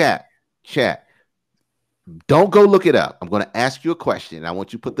 chat. Don't go look it up. I'm going to ask you a question. I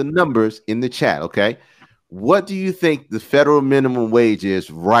want you to put the numbers in the chat, okay? What do you think the federal minimum wage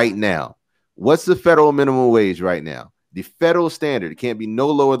is right now? What's the federal minimum wage right now? The federal standard. It can't be no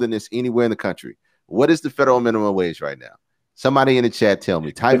lower than this anywhere in the country. What is the federal minimum wage right now? Somebody in the chat tell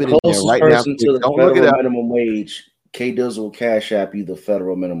me. Type The it in there closest right now. person to the Don't look it federal up. minimum wage, K Dizzle will cash app you the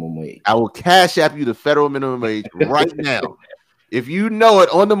federal minimum wage. I will cash app you the federal minimum wage right now. If you know it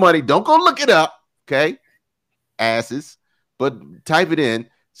on the money, don't go look it up, okay? Asses, but type it in.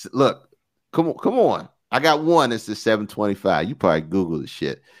 Look, come on. I got one that says $7.25. You probably Google the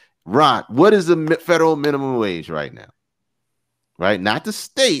shit. Ron, what is the federal minimum wage right now? Right, not the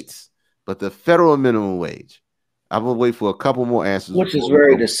states, but the federal minimum wage. I'm gonna wait for a couple more answers, Which is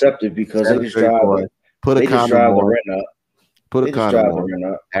very deceptive because they just drive put a condom the on. rent up. Put a They just condom drive the on. rent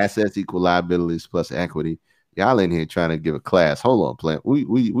up. Assets equal liabilities plus equity. Y'all in here trying to give a class. Hold on, Plant.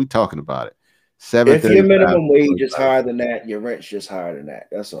 We talking about it. If your minimum wage is higher than that, your rent's just higher than that.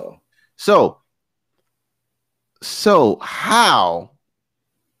 That's all. So how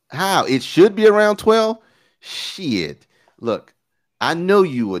it should be around 12? Shit. Look, I know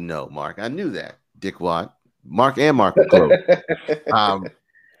you would know, Mark. I knew that. Dickwad. Mark and Mark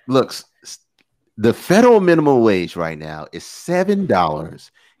look, the federal minimum wage right now is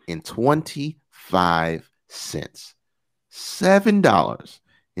 $7.25.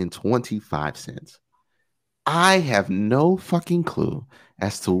 $7.25. I have no fucking clue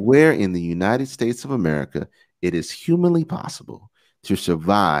as to where in the United States of America it is humanly possible to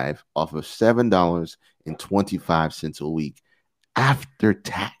survive off of $7.25 a week after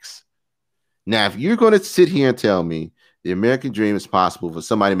tax. Now, if you're going to sit here and tell me the American dream is possible for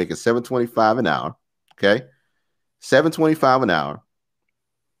somebody making $7.25 an hour, okay, $7.25 an hour,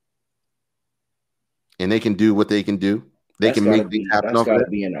 and they can do what they can do, they can make things happen. That's got to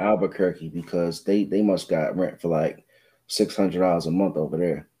be in Albuquerque because they must got rent for like $600 a month over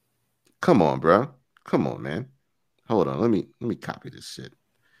there. Come on, bro. Come on, man. Hold on. Let me copy this shit.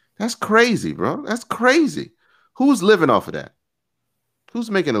 That's crazy, bro. That's crazy. Who's living off of that?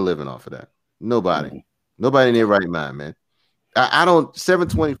 Who's making a living off of that? Nobody. Mm-hmm. Nobody in their right mind, man. I don't.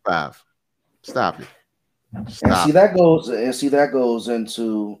 $7.25. Stop it. Stop. And see that goes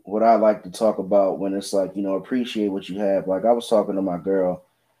into what I like to talk about when it's like, appreciate what you have. Like I was talking to my girl,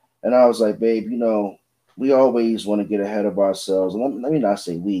 and I was like, babe, we always want to get ahead of ourselves. And let me not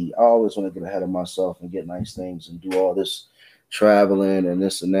say we. I always want to get ahead of myself and get nice things and do all this traveling and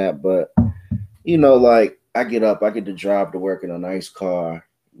this and that. But like I get up, I get to drive to work in a nice car.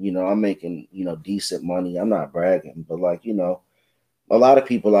 I'm making decent money. I'm not bragging, but like a lot of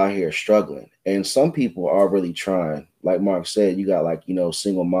people out here are struggling, and some people are really trying. Like Mark said, you got like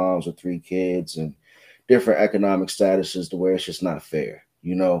single moms with 3 kids and different economic statuses to where it's just not fair,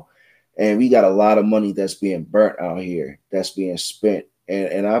 And we got a lot of money that's being burnt out here, that's being spent.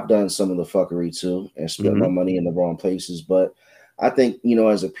 And I've done some of the fuckery too and spent my money in the wrong places. But I think,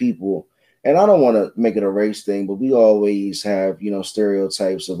 as a people, and I don't want to make it a race thing, but we always have,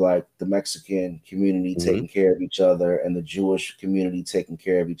 stereotypes of like the Mexican community taking care of each other and the Jewish community taking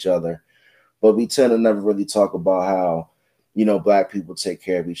care of each other. But we tend to never really talk about how, Black people take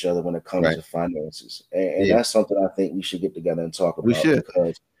care of each other when it comes to finances. And that's something I think we should get together and talk about. We should.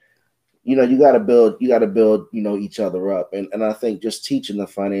 Because you got to build, each other up. And I think just teaching the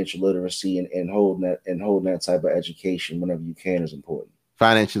financial literacy and holding that type of education whenever you can is important.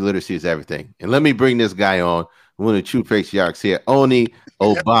 Financial literacy is everything. And let me bring this guy on, one of the true patriarchs here. Oni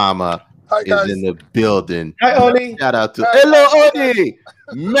Obama is in the building. Hi, Oni. Shout out to hello, Oni.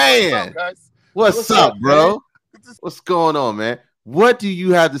 Man, what's up, bro? Man? What's going on, man? What do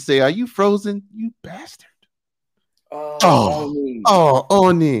you have to say? Are you frozen, you bastard? Oni.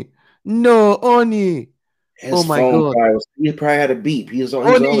 Oni. No, Oni. His my God! He probably had a beep.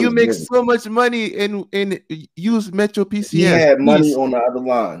 Oni, you make so much money and use Metro PCS. He had money on the other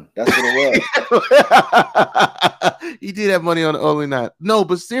line. That's what it was. He did have money on the other line. No,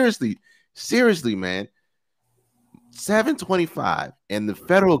 but seriously, man. $7.25, and the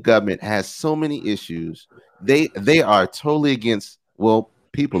federal government has so many issues. They are totally against. Well,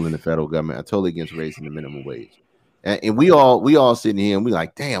 people in the federal government are totally against raising the minimum wage, and we all sitting here and we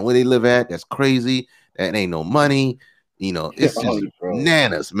like, damn, where they live at? That's crazy. That ain't no money, it's just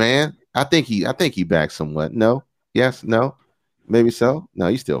bananas, man. I think he back somewhat. No, yes, no, maybe so. No,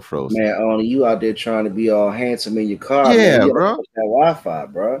 you still frozen. Man, only you out there trying to be all handsome in your car. Yeah, man. Bro. That Wi-Fi,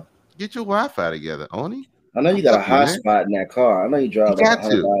 bro. Get your Wi-Fi together, Oni. I know you got a hot spot in that car. I know you drive like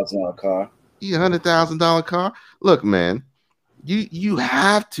 $100,000 car. You $100,000 car. Look, man, you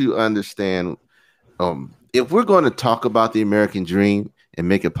have to understand. If we're going to talk about the American dream and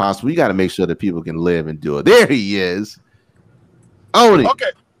make it possible, we got to make sure that people can live and do it. There he is, Oni. Okay,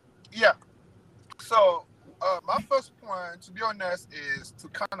 yeah. So my first point, to be honest, is to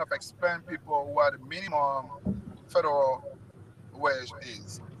kind of explain people what the minimum federal wage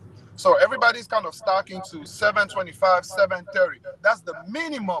is. So everybody's kind of stacking to $7.25, $7.30. That's the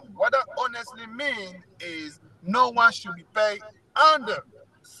minimum. What that honestly means is no one should be paid under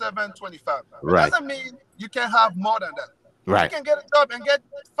 $7.25. Right. It doesn't mean you can have more than that. Right. You can get a job and get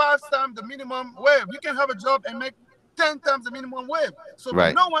 5 times the minimum wage. You can have a job and make 10 times the minimum wage. So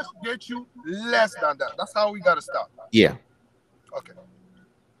right. No one should get you less than that. That's how we got to start. Yeah. Okay.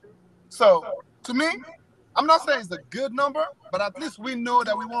 So to me, I'm not saying it's a good number, but at least we know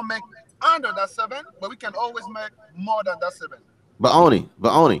that we won't make under that 7, but we can always make more than that 7. But Oni,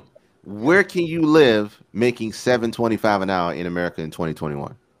 where can you live making $7.25 an hour in America in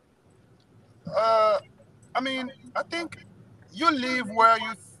 2021? I mean, I think you live where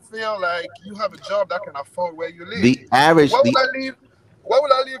you feel like you have a job that can afford where you live. The average. Why would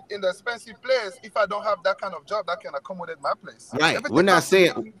I live in the expensive place if I don't have that kind of job that can accommodate my place? Right. We're not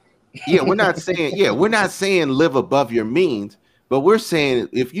saying live above your means, but we're saying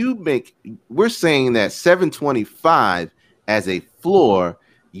we're saying that $7.25 as a floor,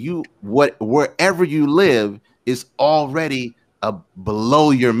 wherever you live is already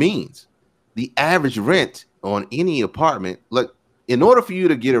below your means. The average rent on any apartment, look, in order for you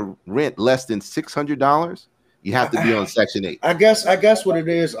to get a rent less than $600, you have to be on Section 8. I guess what it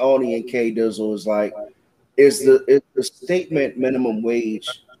is, Oni and K Dizzle, is like, is the statement minimum wage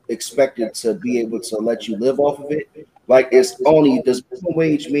expected to be able to let you live off of it? Like, it's only, does minimum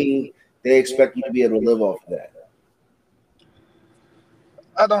wage mean they expect you to be able to live off of that?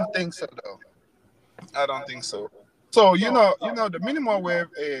 I don't think so, though. I don't think so. So you know, the minimum wage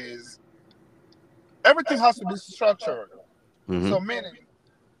is everything has to be structured. Mm-hmm.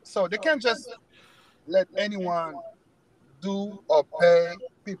 So they can't just let anyone do or pay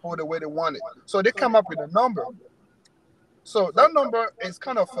people the way they want it. So they come up with a number. So that number is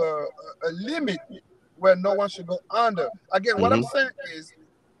kind of a limit where no one should go under. Again, what I'm saying is,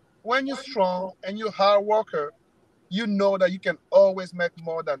 when you're strong and you're a hard worker, you know that you can always make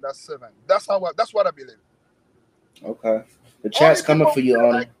more than that 7. That's what I believe. Okay. The chat's coming for you,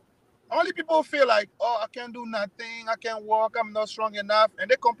 Oni. Only people feel like, oh, I can't do nothing, I can't walk, I'm not strong enough, and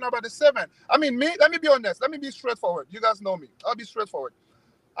they complain about the 7. I mean, let me be honest, let me be straightforward. You guys know me. I'll be straightforward.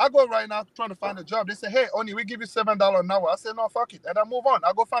 I go right now trying to find a job. They say, hey, Oni, we give you $7 an hour. I say, no, fuck it. And I move on.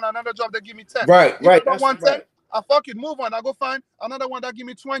 I go find another job that give me 10. Right. I don't want 10. I fuck it, move on. I go find another one that give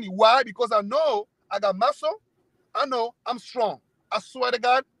me 20. Why? Because I know I got muscle. I know I'm strong. I swear to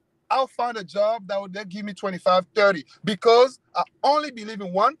God, I'll find a job that would give me 25, 30. Because I only believe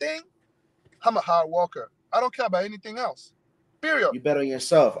in one thing. I'm a hard worker. I don't care about anything else. Period. You bet on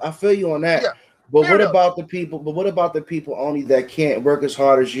yourself. I feel you on that. Yeah. But what about the people only that can't work as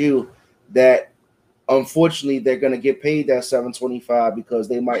hard as you, that unfortunately they're going to get paid that $7.25 because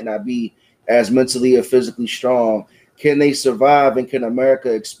they might not be as mentally or physically strong? Can they survive, and can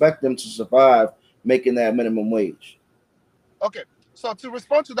America expect them to survive making that minimum wage? Okay. So to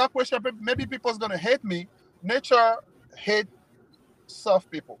respond to that question, maybe people's going to hate me. Nature hates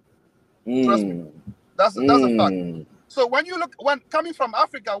soft people. Trust me. That's a fact. So when coming from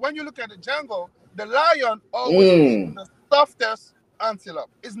Africa, when you look at the jungle, the lion always eats the softest antelope.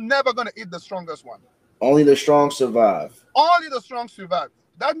 It's never going to eat the strongest one. Only the strong survive. Only the strong survive.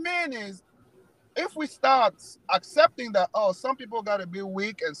 That means if we start accepting that, oh, some people got to be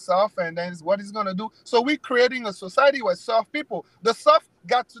weak and soft, and then what is going to do? So we're creating a society where soft people, the soft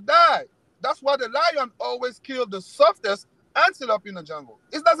got to die. That's why the lion always kills the softest antelope in the jungle.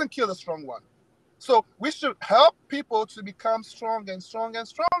 It doesn't kill the strong one. So we should help people to become strong and strong and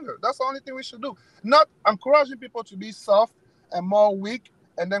stronger. That's the only thing we should do. Not encouraging people to be soft and more weak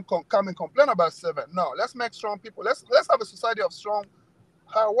and then come and complain about 7. No, let's make strong people. Let's have a society of strong,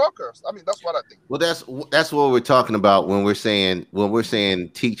 hard workers. I mean, that's what I think. Well, that's what we're talking about when we're saying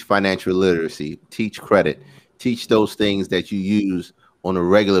teach financial literacy, teach credit, teach those things that you use on a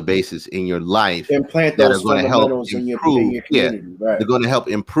regular basis in your life, implant that those are going to help improve. in your community. Right. They're going to help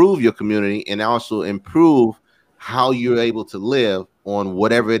improve your community and also improve how you're able to live on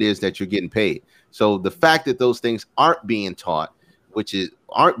whatever it is that you're getting paid. So the fact that those things aren't being taught, which is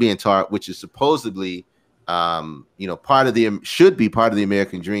supposedly, should be part of the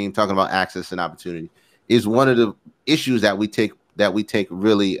American dream, talking about access and opportunity, is one of the issues that that we take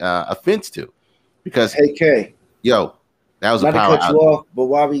really offense to, because Hey K, yo, that was not a to power cut you outage. off, but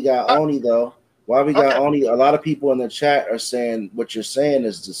while we got Oni though, while we got Okay. Oni, a lot of people in the chat are saying what you're saying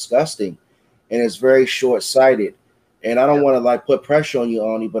is disgusting, and it's very short sighted. And I don't want to like put pressure on you,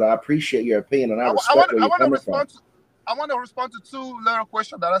 Oni, but I appreciate your opinion and I respect where you're coming from. I want to respond to two little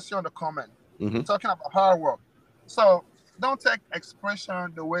questions that I see on the comment Mhm. talking about hard work. So don't take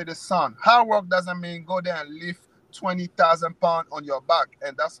expression the way they sound. Hard work doesn't mean go there and lift 20,000 pounds on your back,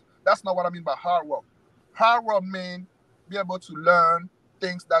 and that's not what I mean by hard work. Hard work means be able to learn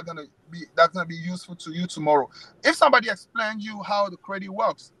things that's gonna be useful to you tomorrow. If somebody explains you how the credit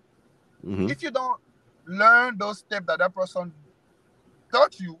works, Mhm. if you don't learn those steps that person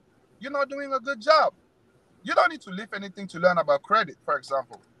taught you, you're not doing a good job. You don't need to lift anything to learn about credit, for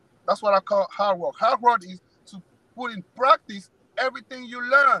example. That's what I call hard work. Hard work is to put in practice everything you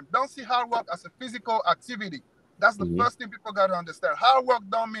learn. Don't see hard work as a physical activity. That's the Mhm. first thing people got to understand. Hard work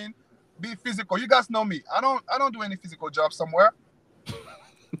don't mean be physical. You guys know me. I don't do any physical job somewhere.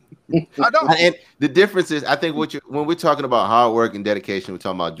 I don't. And the difference is, I think when we're talking about hard work and dedication, we're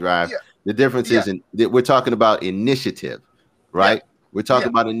talking about drive. Yeah. The difference is that we're talking about initiative, right? We're talking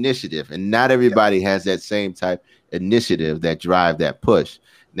about initiative, and not everybody has that same type initiative, that drive, that push.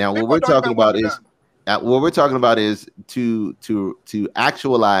 Now, People what we're don't talking even want about to is learn. what we're talking about is to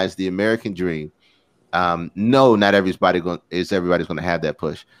actualize the American dream. No, not everybody's going to have that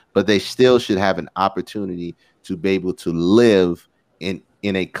push, but they still should have an opportunity to be able to live in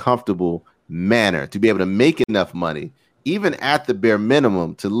a comfortable manner, to be able to make enough money, even at the bare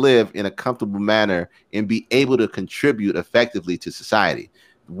minimum, to live in a comfortable manner and be able to contribute effectively to society.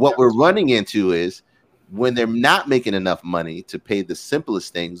 What we're running into is when they're not making enough money to pay the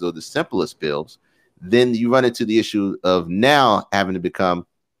simplest things or the simplest bills, then you run into the issue of now having to become,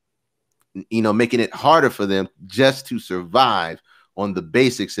 making it harder for them just to survive on the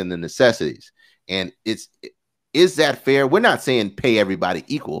basics and the necessities. And is that fair? We're not saying pay everybody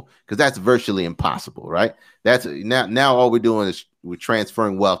equal, because that's virtually impossible, right? That's now all we're doing is we're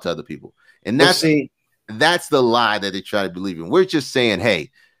transferring wealth to other people. And that's the lie that they try to believe in. We're just saying, hey,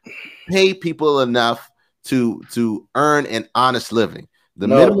 pay people enough to earn an honest living. The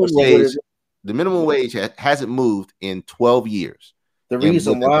minimum wage hasn't moved in 12 years. The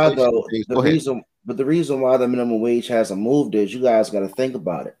reason why the minimum wage hasn't moved is you guys got to think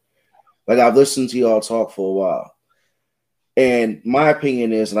about it. Like, I've listened to y'all talk for a while, and my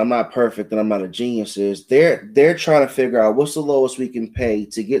opinion is, and I'm not perfect and I'm not a genius, is they're trying to figure out what's the lowest we can pay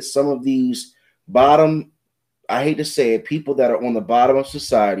to get some of these bottom, I hate to say it, people that are on the bottom of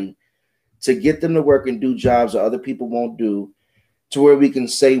society, to get them to work and do jobs that other people won't do, to where we can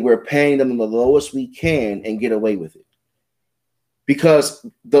say we're paying them the lowest we can and get away with it. Because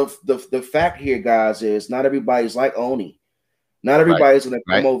the fact here, guys, is not everybody's like Oni. Not everybody's going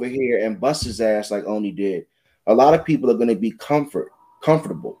to come over here and bust his ass like Oni did. A lot of people are going to be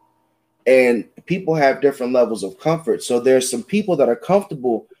comfortable. And people have different levels of comfort. So there's some people that are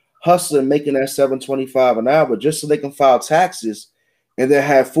comfortable hustling, making that $7.25 an hour just so they can file taxes and then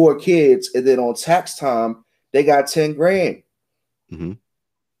have 4 kids. And then on tax time, they got 10 grand. Mm-hmm.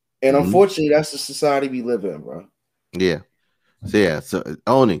 And unfortunately, that's the society we live in, bro. Yeah. So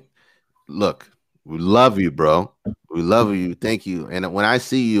Oni, look, we love you, bro. We love you. Thank you. And when I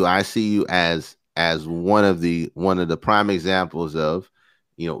see you as one of the prime examples of,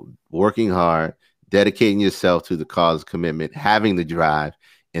 working hard, dedicating yourself to the cause, commitment, having the drive,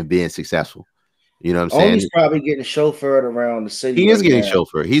 and being successful. You know what I'm saying? Oni's probably getting chauffeured around the city. He is getting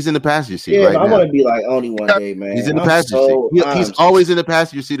chauffeured. He's in the passenger seat right now. I want to be like Oni one day, man. He's in the passenger seat. He's always in the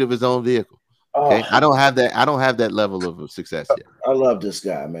passenger seat of his own vehicle. Okay, I don't have that level of success yet. I love this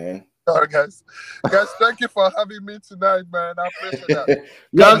guy, man. All right, guys, thank you for having me tonight, man. I appreciate that.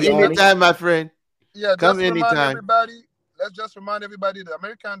 Come anytime, my friend. Yeah, come anytime. Let's just remind everybody the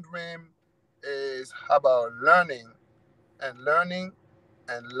American dream is about learning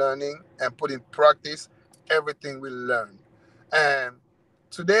and put in practice everything we learn. And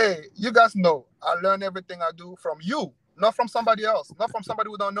today, you guys know I learn everything I do from you, not from somebody else, not from somebody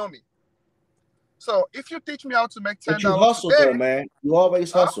who don't know me. So if you teach me how to make $10, but you hustle, though, man. You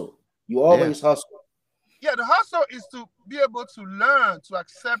always hustle. You always hustle. Yeah, the hustle is to be able to learn, to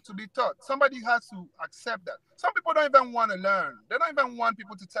accept, to be taught. Somebody has to accept that. Some people don't even want to learn. They don't even want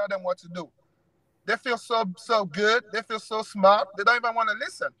people to tell them what to do. They feel so good. They feel so smart. They don't even want to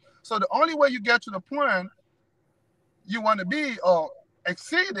listen. So the only way you get to the point you want to be or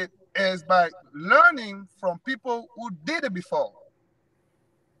exceed it is by learning from people who did it before.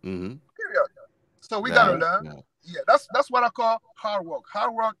 Mm-hmm. Period. So we gotta learn. Yeah, that's what I call hard work.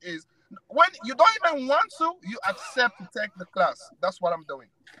 Hard work is When you don't even want to, you accept to take the class. That's what I'm doing.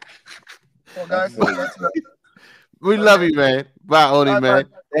 So, guys, We love you, man. Bye, Oni, man.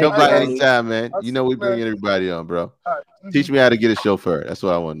 Come Thank by you, Oni. anytime, man. I'll You know see we you, man. bringing everybody on, bro. All right. Teach me how to get a chauffeur. That's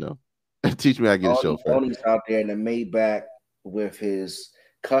what I want to know. Teach me how to get a chauffeur. Oni's out there in the Maybach with his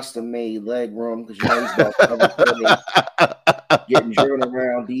custom-made leg room because you know he's about 7'8", getting driven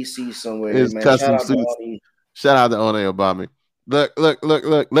around DC somewhere. His Man, custom shout out to suits. Oni. Shout out to Oni Obama.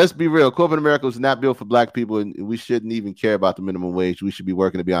 Look. Let's be real. Corporate America was not built for black people, and we shouldn't even care about the minimum wage. We should be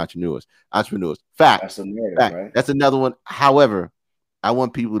working to be entrepreneurs. Fact. That's a narrative, Fact. right? That's another one. However, I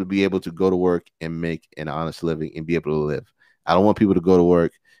want people to be able to go to work and make an honest living and be able to live. I don't want people to go to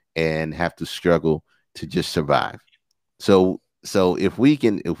work and have to struggle to just survive. So if we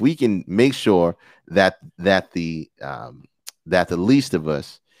can make sure that the least of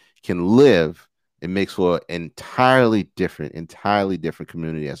us can live, it makes for an entirely different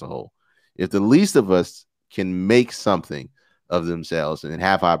community as a whole. If the least of us can make something of themselves and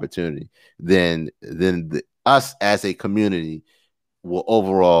have opportunity, then us as a community will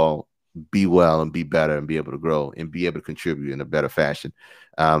overall be well and be better and be able to grow and be able to contribute in a better fashion.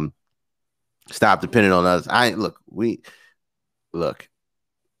 Stop depending on others.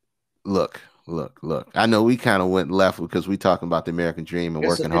 Look. I know we kind of went left because we talking about the American dream and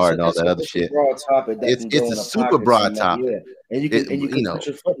working hard and all that other shit. Broad topic that It's can go a in super broad topic. Yeah. And you can put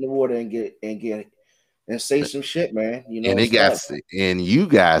your foot in the water and say some shit, man. You know, and you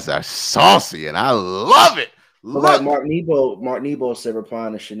guys are saucy, and I love it. But like Mark Nebo said,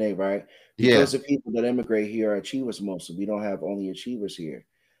 replying to Shanae, right? Because the people that immigrate here are achievers mostly. We don't have only achievers here.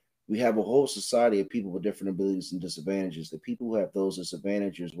 We have a whole society of people with different abilities and disadvantages. The people who have those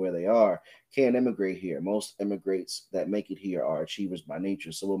disadvantages where they are can't immigrate here. Most immigrants that make it here are achievers by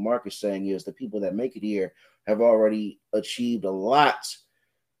nature. So what Mark is saying is the people that make it here have already achieved a lot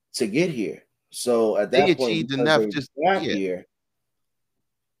to get here. So at that point, achieved enough here.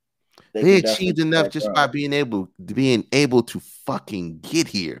 They achieved enough just by being able to fucking get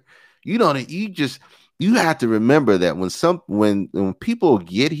here. You have to remember that when people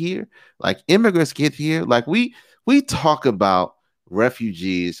get here, like immigrants get here, like we talk about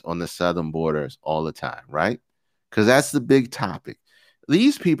refugees on the southern borders all the time, right? Because that's the big topic.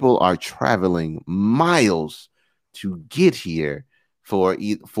 These people are traveling miles to get here for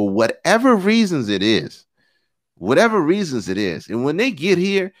whatever reasons it is. And when they get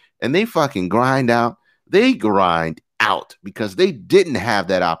here and they fucking grind out because they didn't have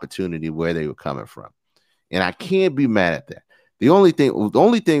that opportunity where they were coming from. And I can't be mad at that. The only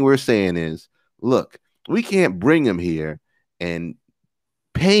thing we're saying is, look, we can't bring them here and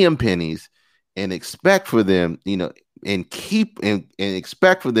pay them pennies and expect for them, and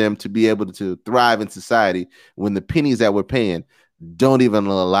expect for them to be able to thrive in society when the pennies that we're paying don't even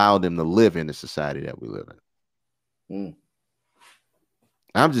allow them to live in the society that we live in.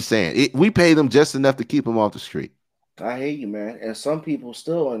 I'm just saying, we pay them just enough to keep them off the street. I hear you, man. And some people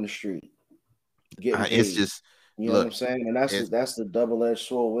still on the street. It's just, you know what I'm saying, and that's the double-edged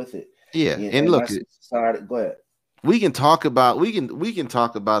sword with it. Yeah, and look, society. Go ahead. We can talk about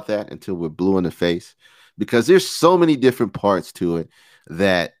that until we're blue in the face, because there's so many different parts to it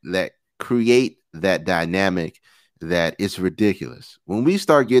that create that dynamic that it's ridiculous. When we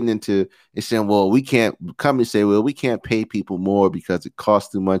start getting into it, saying, "Well, we can't pay people more because it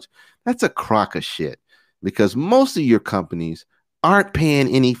costs too much," that's a crock of shit. Because most of your companies aren't paying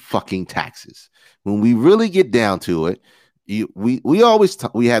any fucking taxes. When we really get down to it, we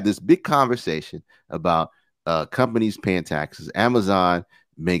have this big conversation about companies paying taxes. Amazon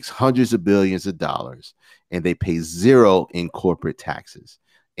makes hundreds of billions of dollars and they pay zero in corporate taxes.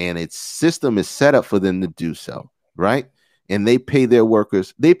 And its system is set up for them to do so, right? And they pay their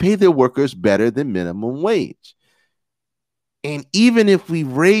workers better than minimum wage. And even if we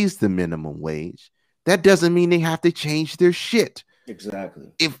raise the minimum wage, that doesn't mean they have to change their shit.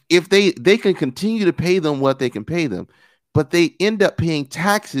 Exactly. If they can continue to pay them what they can pay them, but they end up paying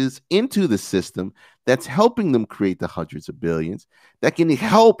taxes into the system that's helping them create the hundreds of billions that can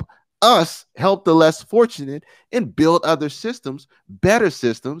help us help the less fortunate and build other systems, better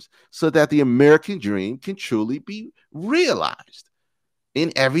systems, so that the American dream can truly be realized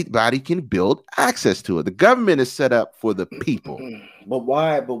and everybody can build access to it. The government is set up for the people. But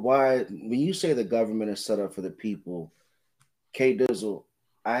why? When you say the government is set up for the people, K Dizzle,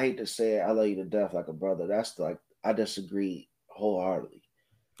 I hate to say it, I love you to death like a brother. That's like, I disagree wholeheartedly.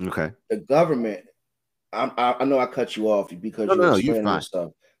 Okay. The government, I know I cut you off because you're fine.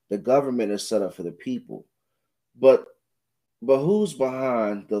 Stuff. The government is set up for the people, but who's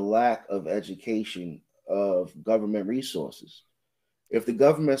behind the lack of education of government resources? If the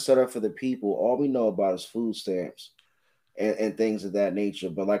government's set up for the people, all we know about is food stamps and things of that nature.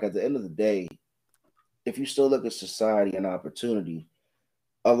 But like at the end of the day, if you still look at society and opportunity,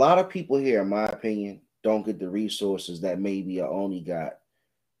 a lot of people here, in my opinion, don't get the resources that maybe a Oni got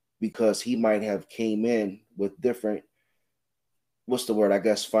because he might have came in with different, what's the word, I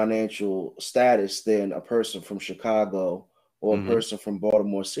guess, financial status than a person from Chicago or a person from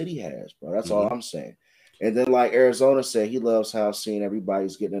Baltimore City has, bro. That's all I'm saying. And then, like Arizona said, he loves how seeing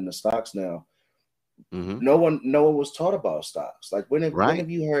everybody's getting into stocks now. No one was taught about stocks. Like when have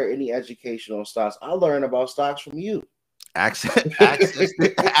you heard any education on stocks? I learned about stocks from you. Access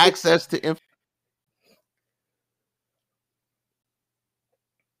to information.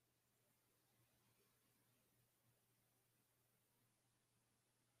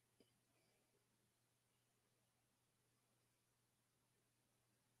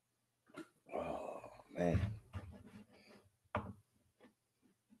 Oh man.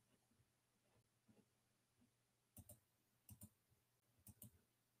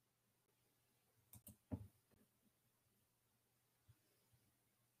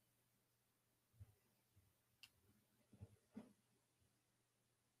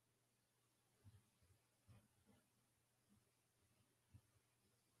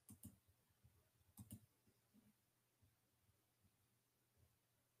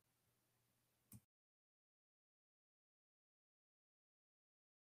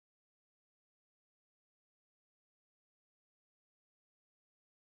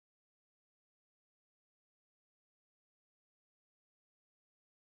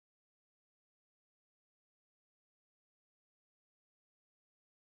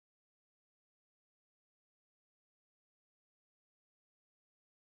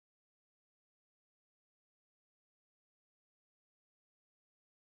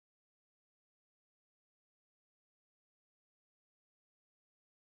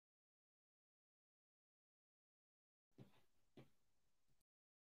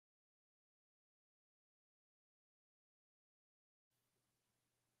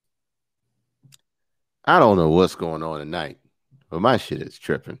 I don't know what's going on tonight, but my shit is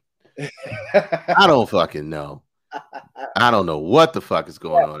tripping. I don't fucking know. I don't know what the fuck is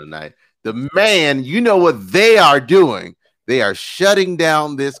going on tonight. The man, you know what they are doing? They are shutting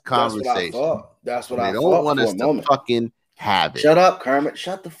down this conversation. That's what I thought. They don't want us to fucking have it. Shut up, Kermit.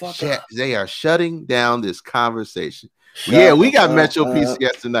 Shut the fuck up. They are shutting down this conversation. We got Metro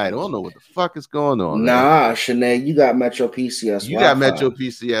PCS tonight. I don't know what the fuck is going on. Nah, Shanae, you got Metro PCS. You got Metro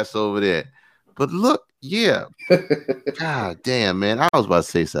PCS over there. But look, yeah. God damn, man. I was about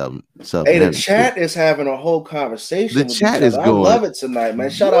to say something. Hey, the chat is having a whole conversation. The chat is going. I love it tonight, man.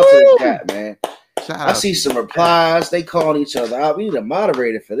 Shout out to the chat, man. I see some replies. They calling each other out. We need a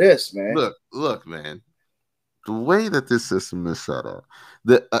moderator for this, man. Look, man. The way that this system is set up,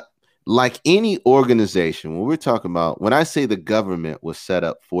 like any organization, when I say the government was set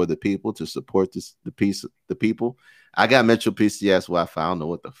up for the people to support the people, I got Metro PCS Wi-Fi. I don't know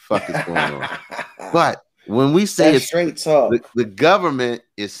what the fuck is going on. But when we say it's straight talk, the government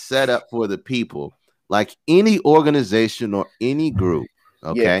is set up for the people, like any organization or any group.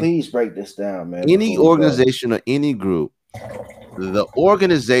 Okay, yeah, please break this down, man. Any organization or any group, the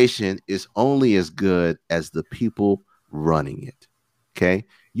organization is only as good as the people running it. Okay,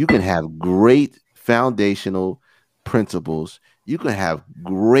 you can have great foundational principles. You can have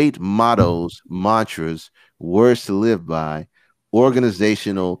great mottos, mantras, words to live by,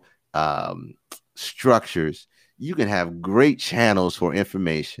 organizational structures. You can have great channels for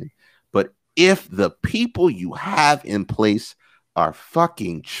information. But if the people you have in place are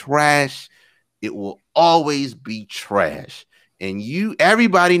fucking trash, it will always be trash. And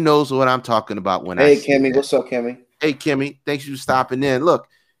everybody knows what I'm talking about when I say Kimmy, that. What's up, Kimmy? Hey, Kimmy, thanks for stopping in. Look,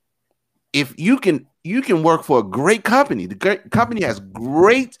 if you can work for a great company. The great company has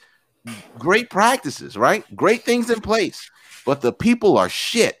great practices, right? Great things in place, but the people are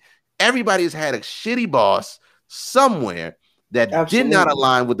shit. Everybody's had a shitty boss somewhere that did not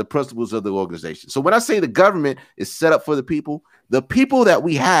align with the principles of the organization. So when I say the government is set up for the people that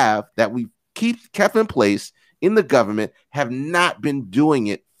we have, that we kept in place in the government, have not been doing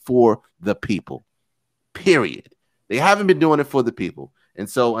it for the people, period. They haven't been doing it for the people. And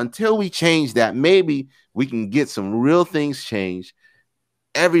so until we change that, maybe we can get some real things changed.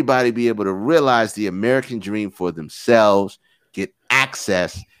 Everybody be able to realize the American dream for themselves, get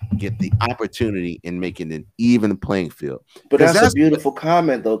access, get the opportunity, and making an even playing field. But that's a beautiful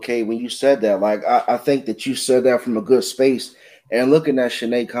comment, though, Kay, when you said that. Like, I think that you said that from a good space. And looking at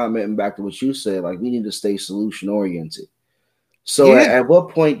Shanae commenting back to what you said, like, we need to stay solution-oriented. So at what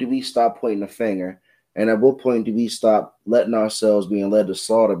point do we stop pointing the finger And at what point do we stop letting ourselves being led to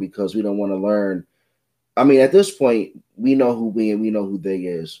slaughter because we don't want to learn? I mean, at this point, we know who we and we know who they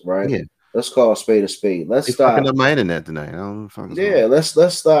is, right? Yeah. Let's call a spade a spade. Let's They stop. fucking up my internet tonight. I don't know if I'm Yeah,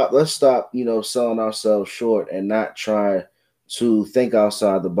 let's stop, you know, selling ourselves short and not try to think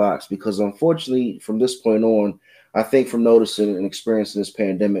outside the box, because unfortunately, from this point on, I think from noticing and experiencing this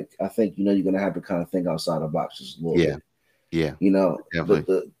pandemic, I think, you know, you're gonna have to kind of think outside the box just a little bit. Yeah. You know, Definitely.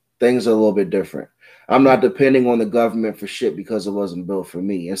 the things are a little bit different. I'm not depending on the government for shit because it wasn't built for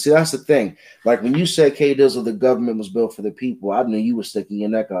me. And see, that's the thing. Like when you said K Dizzle, the government was built for the people, I knew you were sticking your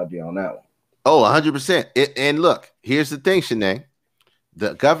neck out there on that one. Oh, 100%. And look, here's the thing, Shanae.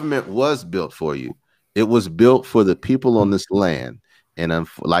 The government was built for you. It was built for the people on this land. And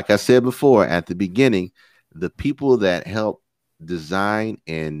like I said before, at the beginning, the people that helped design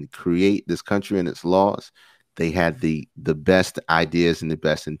and create this country and its laws, they had the best ideas and the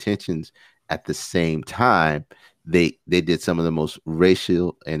best intentions. At the same time, they did some of the most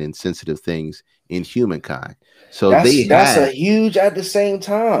racial and insensitive things in humankind. So that's a huge at the same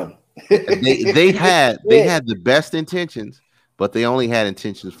time. they had the best intentions, but they only had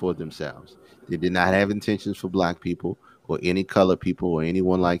intentions for themselves. They did not have intentions for black people or any color people or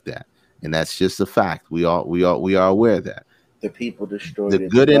anyone like that. And that's just a fact. We are aware of that. The people destroyed the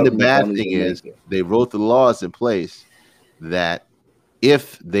it. good The and the government bad don't thing even is make it. they wrote the laws in place that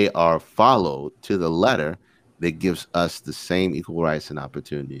if they are followed to the letter, that gives us the same equal rights and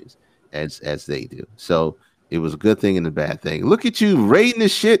opportunities as they do. So it was a good thing and a bad thing. Look at you raiding the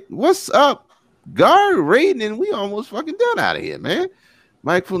shit. What's up, guard raiding? And we almost fucking done out of here, man.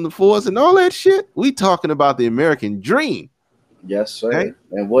 Mike from the Fours and all that shit. We talking about the American dream. Yes, sir. Okay?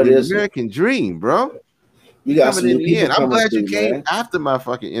 And what the is American dream, bro? You got some Coming in new the people end. I'm coming glad you through, came man. after my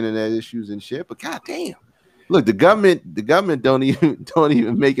fucking internet issues and shit, but goddamn. Look, the government don't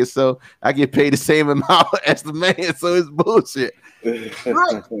even make it so I get paid the same amount as the man, so it's bullshit.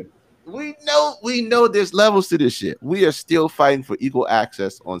 Look, we know there's levels to this shit. We are still fighting for equal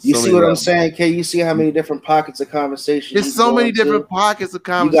access on. You so see many what levels. I'm saying, K? You see how many different pockets of conversation? There's so many different pockets of You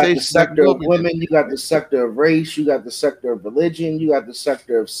got conversation. the sector of women, you got the sector of race, you got the sector of religion, you got the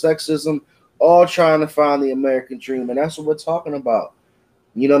sector of sexism, all trying to find the American dream, and that's what we're talking about.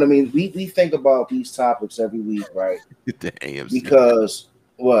 You know what I mean? We think about these topics every week, right? The AMC. Because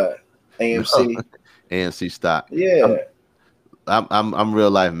what? AMC? AMC stock. Yeah. I'm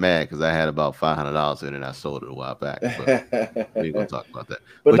real life mad because I had about $500 in it and I sold it a while back. But we ain't gonna talk about that.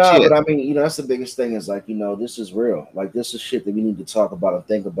 But yeah. I mean, you know, that's the biggest thing is like, you know, this is real. Like this is shit that we need to talk about and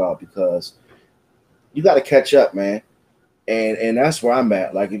think about because you got to catch up, man. And that's where I'm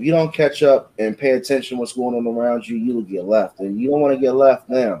at. Like if you don't catch up and pay attention to what's going on around you, you'll get left. And you don't want to get left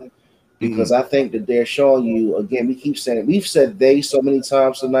now. Because I think that they're showing you, again, we've said they so many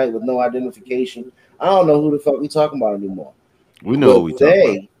times tonight with no identification. I don't know who the fuck we talking about anymore. We know who we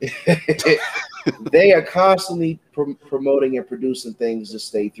talking about. They are constantly promoting and producing things to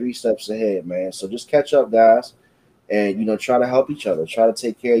stay 3 steps ahead, man. So just catch up, guys, and you know, try to help each other. Try to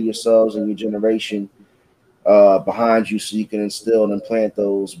take care of yourselves and your generation behind you, so you can instill and implant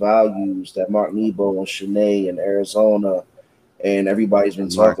those values that Mark Nebo and Shanae and Arizona and everybody's been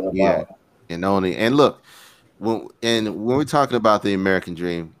talking about. Yeah. And look, when we're talking about the American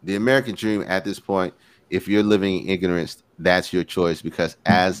dream at this point, if you're living in ignorance, that's your choice, because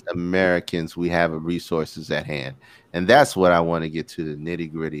as Americans, we have resources at hand. And that's what I want to get to, the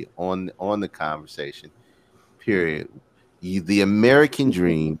nitty-gritty on the conversation, period. The American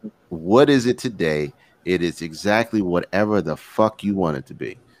dream, what is it today? It is exactly whatever the fuck you want it to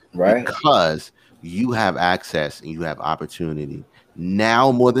be. Right. Because you have access and you have opportunity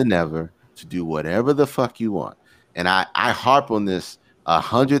now more than ever to do whatever the fuck you want. And I harp on this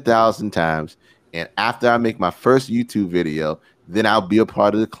 100,000 times. And after I make my first YouTube video, then I'll be a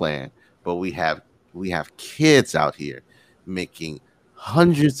part of the clan. But we have kids out here making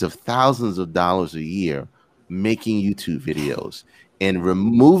hundreds of thousands of dollars a year making YouTube videos and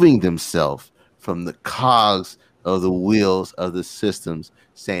removing themselves from the cogs of the wheels of the systems,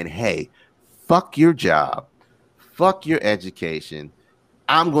 saying, hey, fuck your job, fuck your education.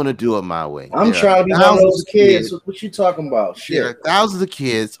 I'm going to do it my way. I'm trying to be one of those kids. What you talking about? Shit. There are thousands of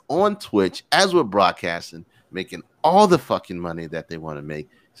kids on Twitch as we're broadcasting, making all the fucking money that they want to make,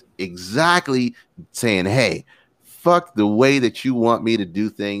 exactly saying, hey, fuck the way that you want me to do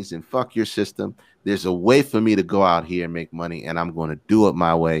things and fuck your system. There's a way for me to go out here and make money, and I'm going to do it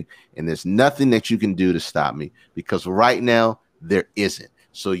my way. And there's nothing that you can do to stop me, because right now there isn't.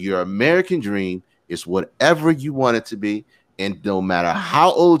 So your American dream is whatever you want it to be. And no matter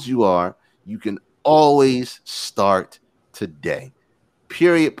how old you are, you can always start today.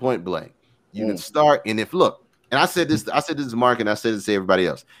 Period, point blank. You can start, and if look, and I said this to Mark, and I said this to everybody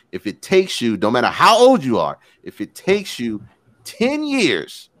else. If it takes you, no matter how old you are, if it takes you 10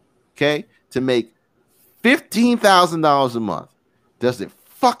 years, okay, to make $15,000 a month, does it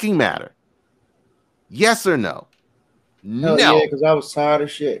fucking matter? Yes or no? No, No, because I was tired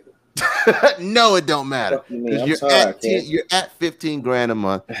of shit. no, it don't matter. Fuck you, man. I'm You're tired, at 10, you're at 15 grand a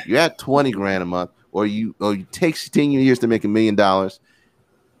month. You're at 20 grand a month, or it takes 10 years to make $1 million.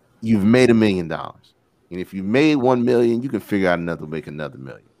 You've made $1 million, and if you made 1 million, you can figure out make another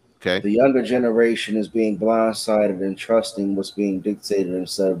million. Okay. The younger generation is being blindsided and trusting what's being dictated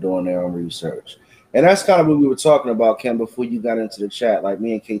instead of doing their own research. And that's kind of what we were talking about, Ken, before you got into the chat. Like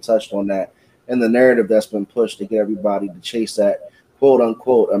me and Kay touched on that, and the narrative that's been pushed to get everybody to chase that quote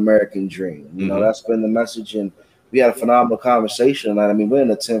unquote American dream. You know, that's been the message, and we had a phenomenal conversation tonight. I mean, we're in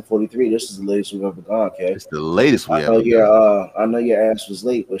the 10:43. This is the latest we've ever gone, Kay. It's the latest we ever gone. I know your ass was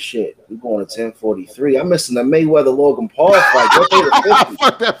late, but shit, we're going to 10:43. I'm missing the Mayweather Logan Paul fight. Go pay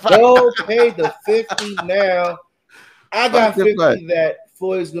the 50. Go pay the 50 now. I got 50 that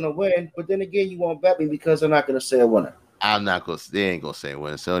Floyd's gonna win, but then again, you won't bet me because they're not gonna say a winner. I'm not gonna. They ain't gonna say a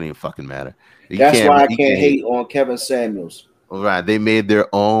winner, so it don't even fucking matter. That's why I can't hate on Kevin Samuels. All right, they made their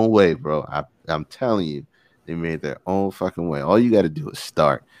own way, bro. I'm telling you, they made their own fucking way. All you got to do is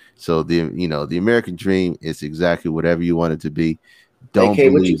start. So the American dream is exactly whatever you want it to be. Don't okay,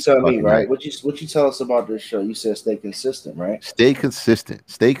 what you tell me, right? What you tell us about this show? You said stay consistent, right? Stay consistent.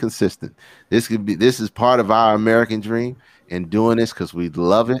 Stay consistent. This is part of our American dream, and doing this because we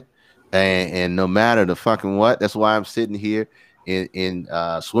love it, and no matter the fucking what. That's why I'm sitting here in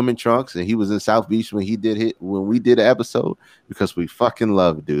swimming trunks, and he was in South Beach when we did an episode, because we fucking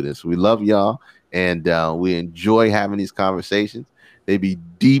love to do this. We love y'all, and we enjoy having these conversations. They be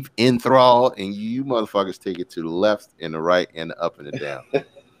deep enthralled, and you motherfuckers take it to the left and the right and the up and the down.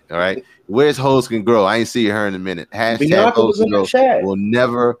 All right, where's Hoes Can Grow? I ain't see her in a minute. Hashtag Hoes Can Grow will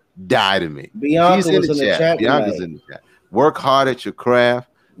never die to me. Bianca was in the chat. Bianca's in the chat. Work hard at your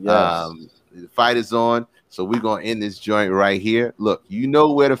craft. Yes. The fight is on. So we're going to end this joint right here. Look, you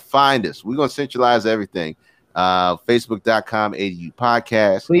know where to find us. We're going to centralize everything. Facebook.com ADU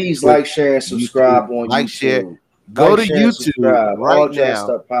podcast. Please like, share, and subscribe on YouTube. Share. Go to YouTube right All Dressed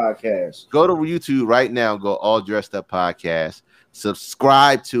Up Podcast. Go to YouTube right now. Go All Dressed Up Podcast.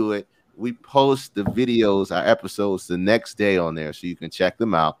 Subscribe to it. We post the videos, our episodes, the next day on there, so you can check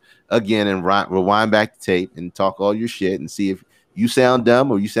them out again and rewind back the tape and talk all your shit and see if you sound dumb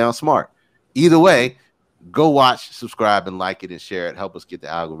or you sound smart. Either way, go watch, subscribe, and like it and share it. Help us get the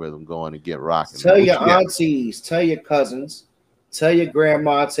algorithm going and get rocking. Tell your aunties, tell your cousins, tell your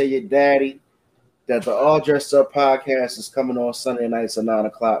grandma, tell your daddy that the All Dressed Up Podcast is coming on Sunday nights at 9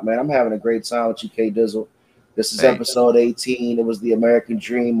 o'clock, man. I'm having a great time with you, K Dizzle. This is episode 18. It was the American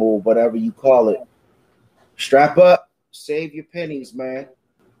Dream, or whatever you call it. Strap up, save your pennies, man.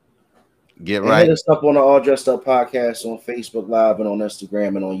 Get right. Hit us up on the All Dressed Up Podcast on Facebook Live and on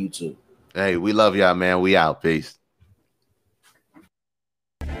Instagram and on YouTube. Hey, we love y'all, man. We out. Peace.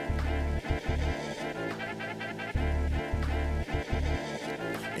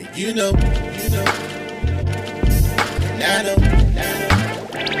 You know, and I know,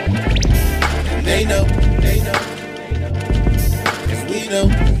 and they know, and we know,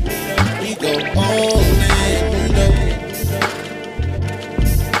 we go all in, you know,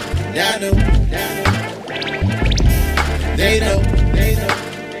 and I know, they know.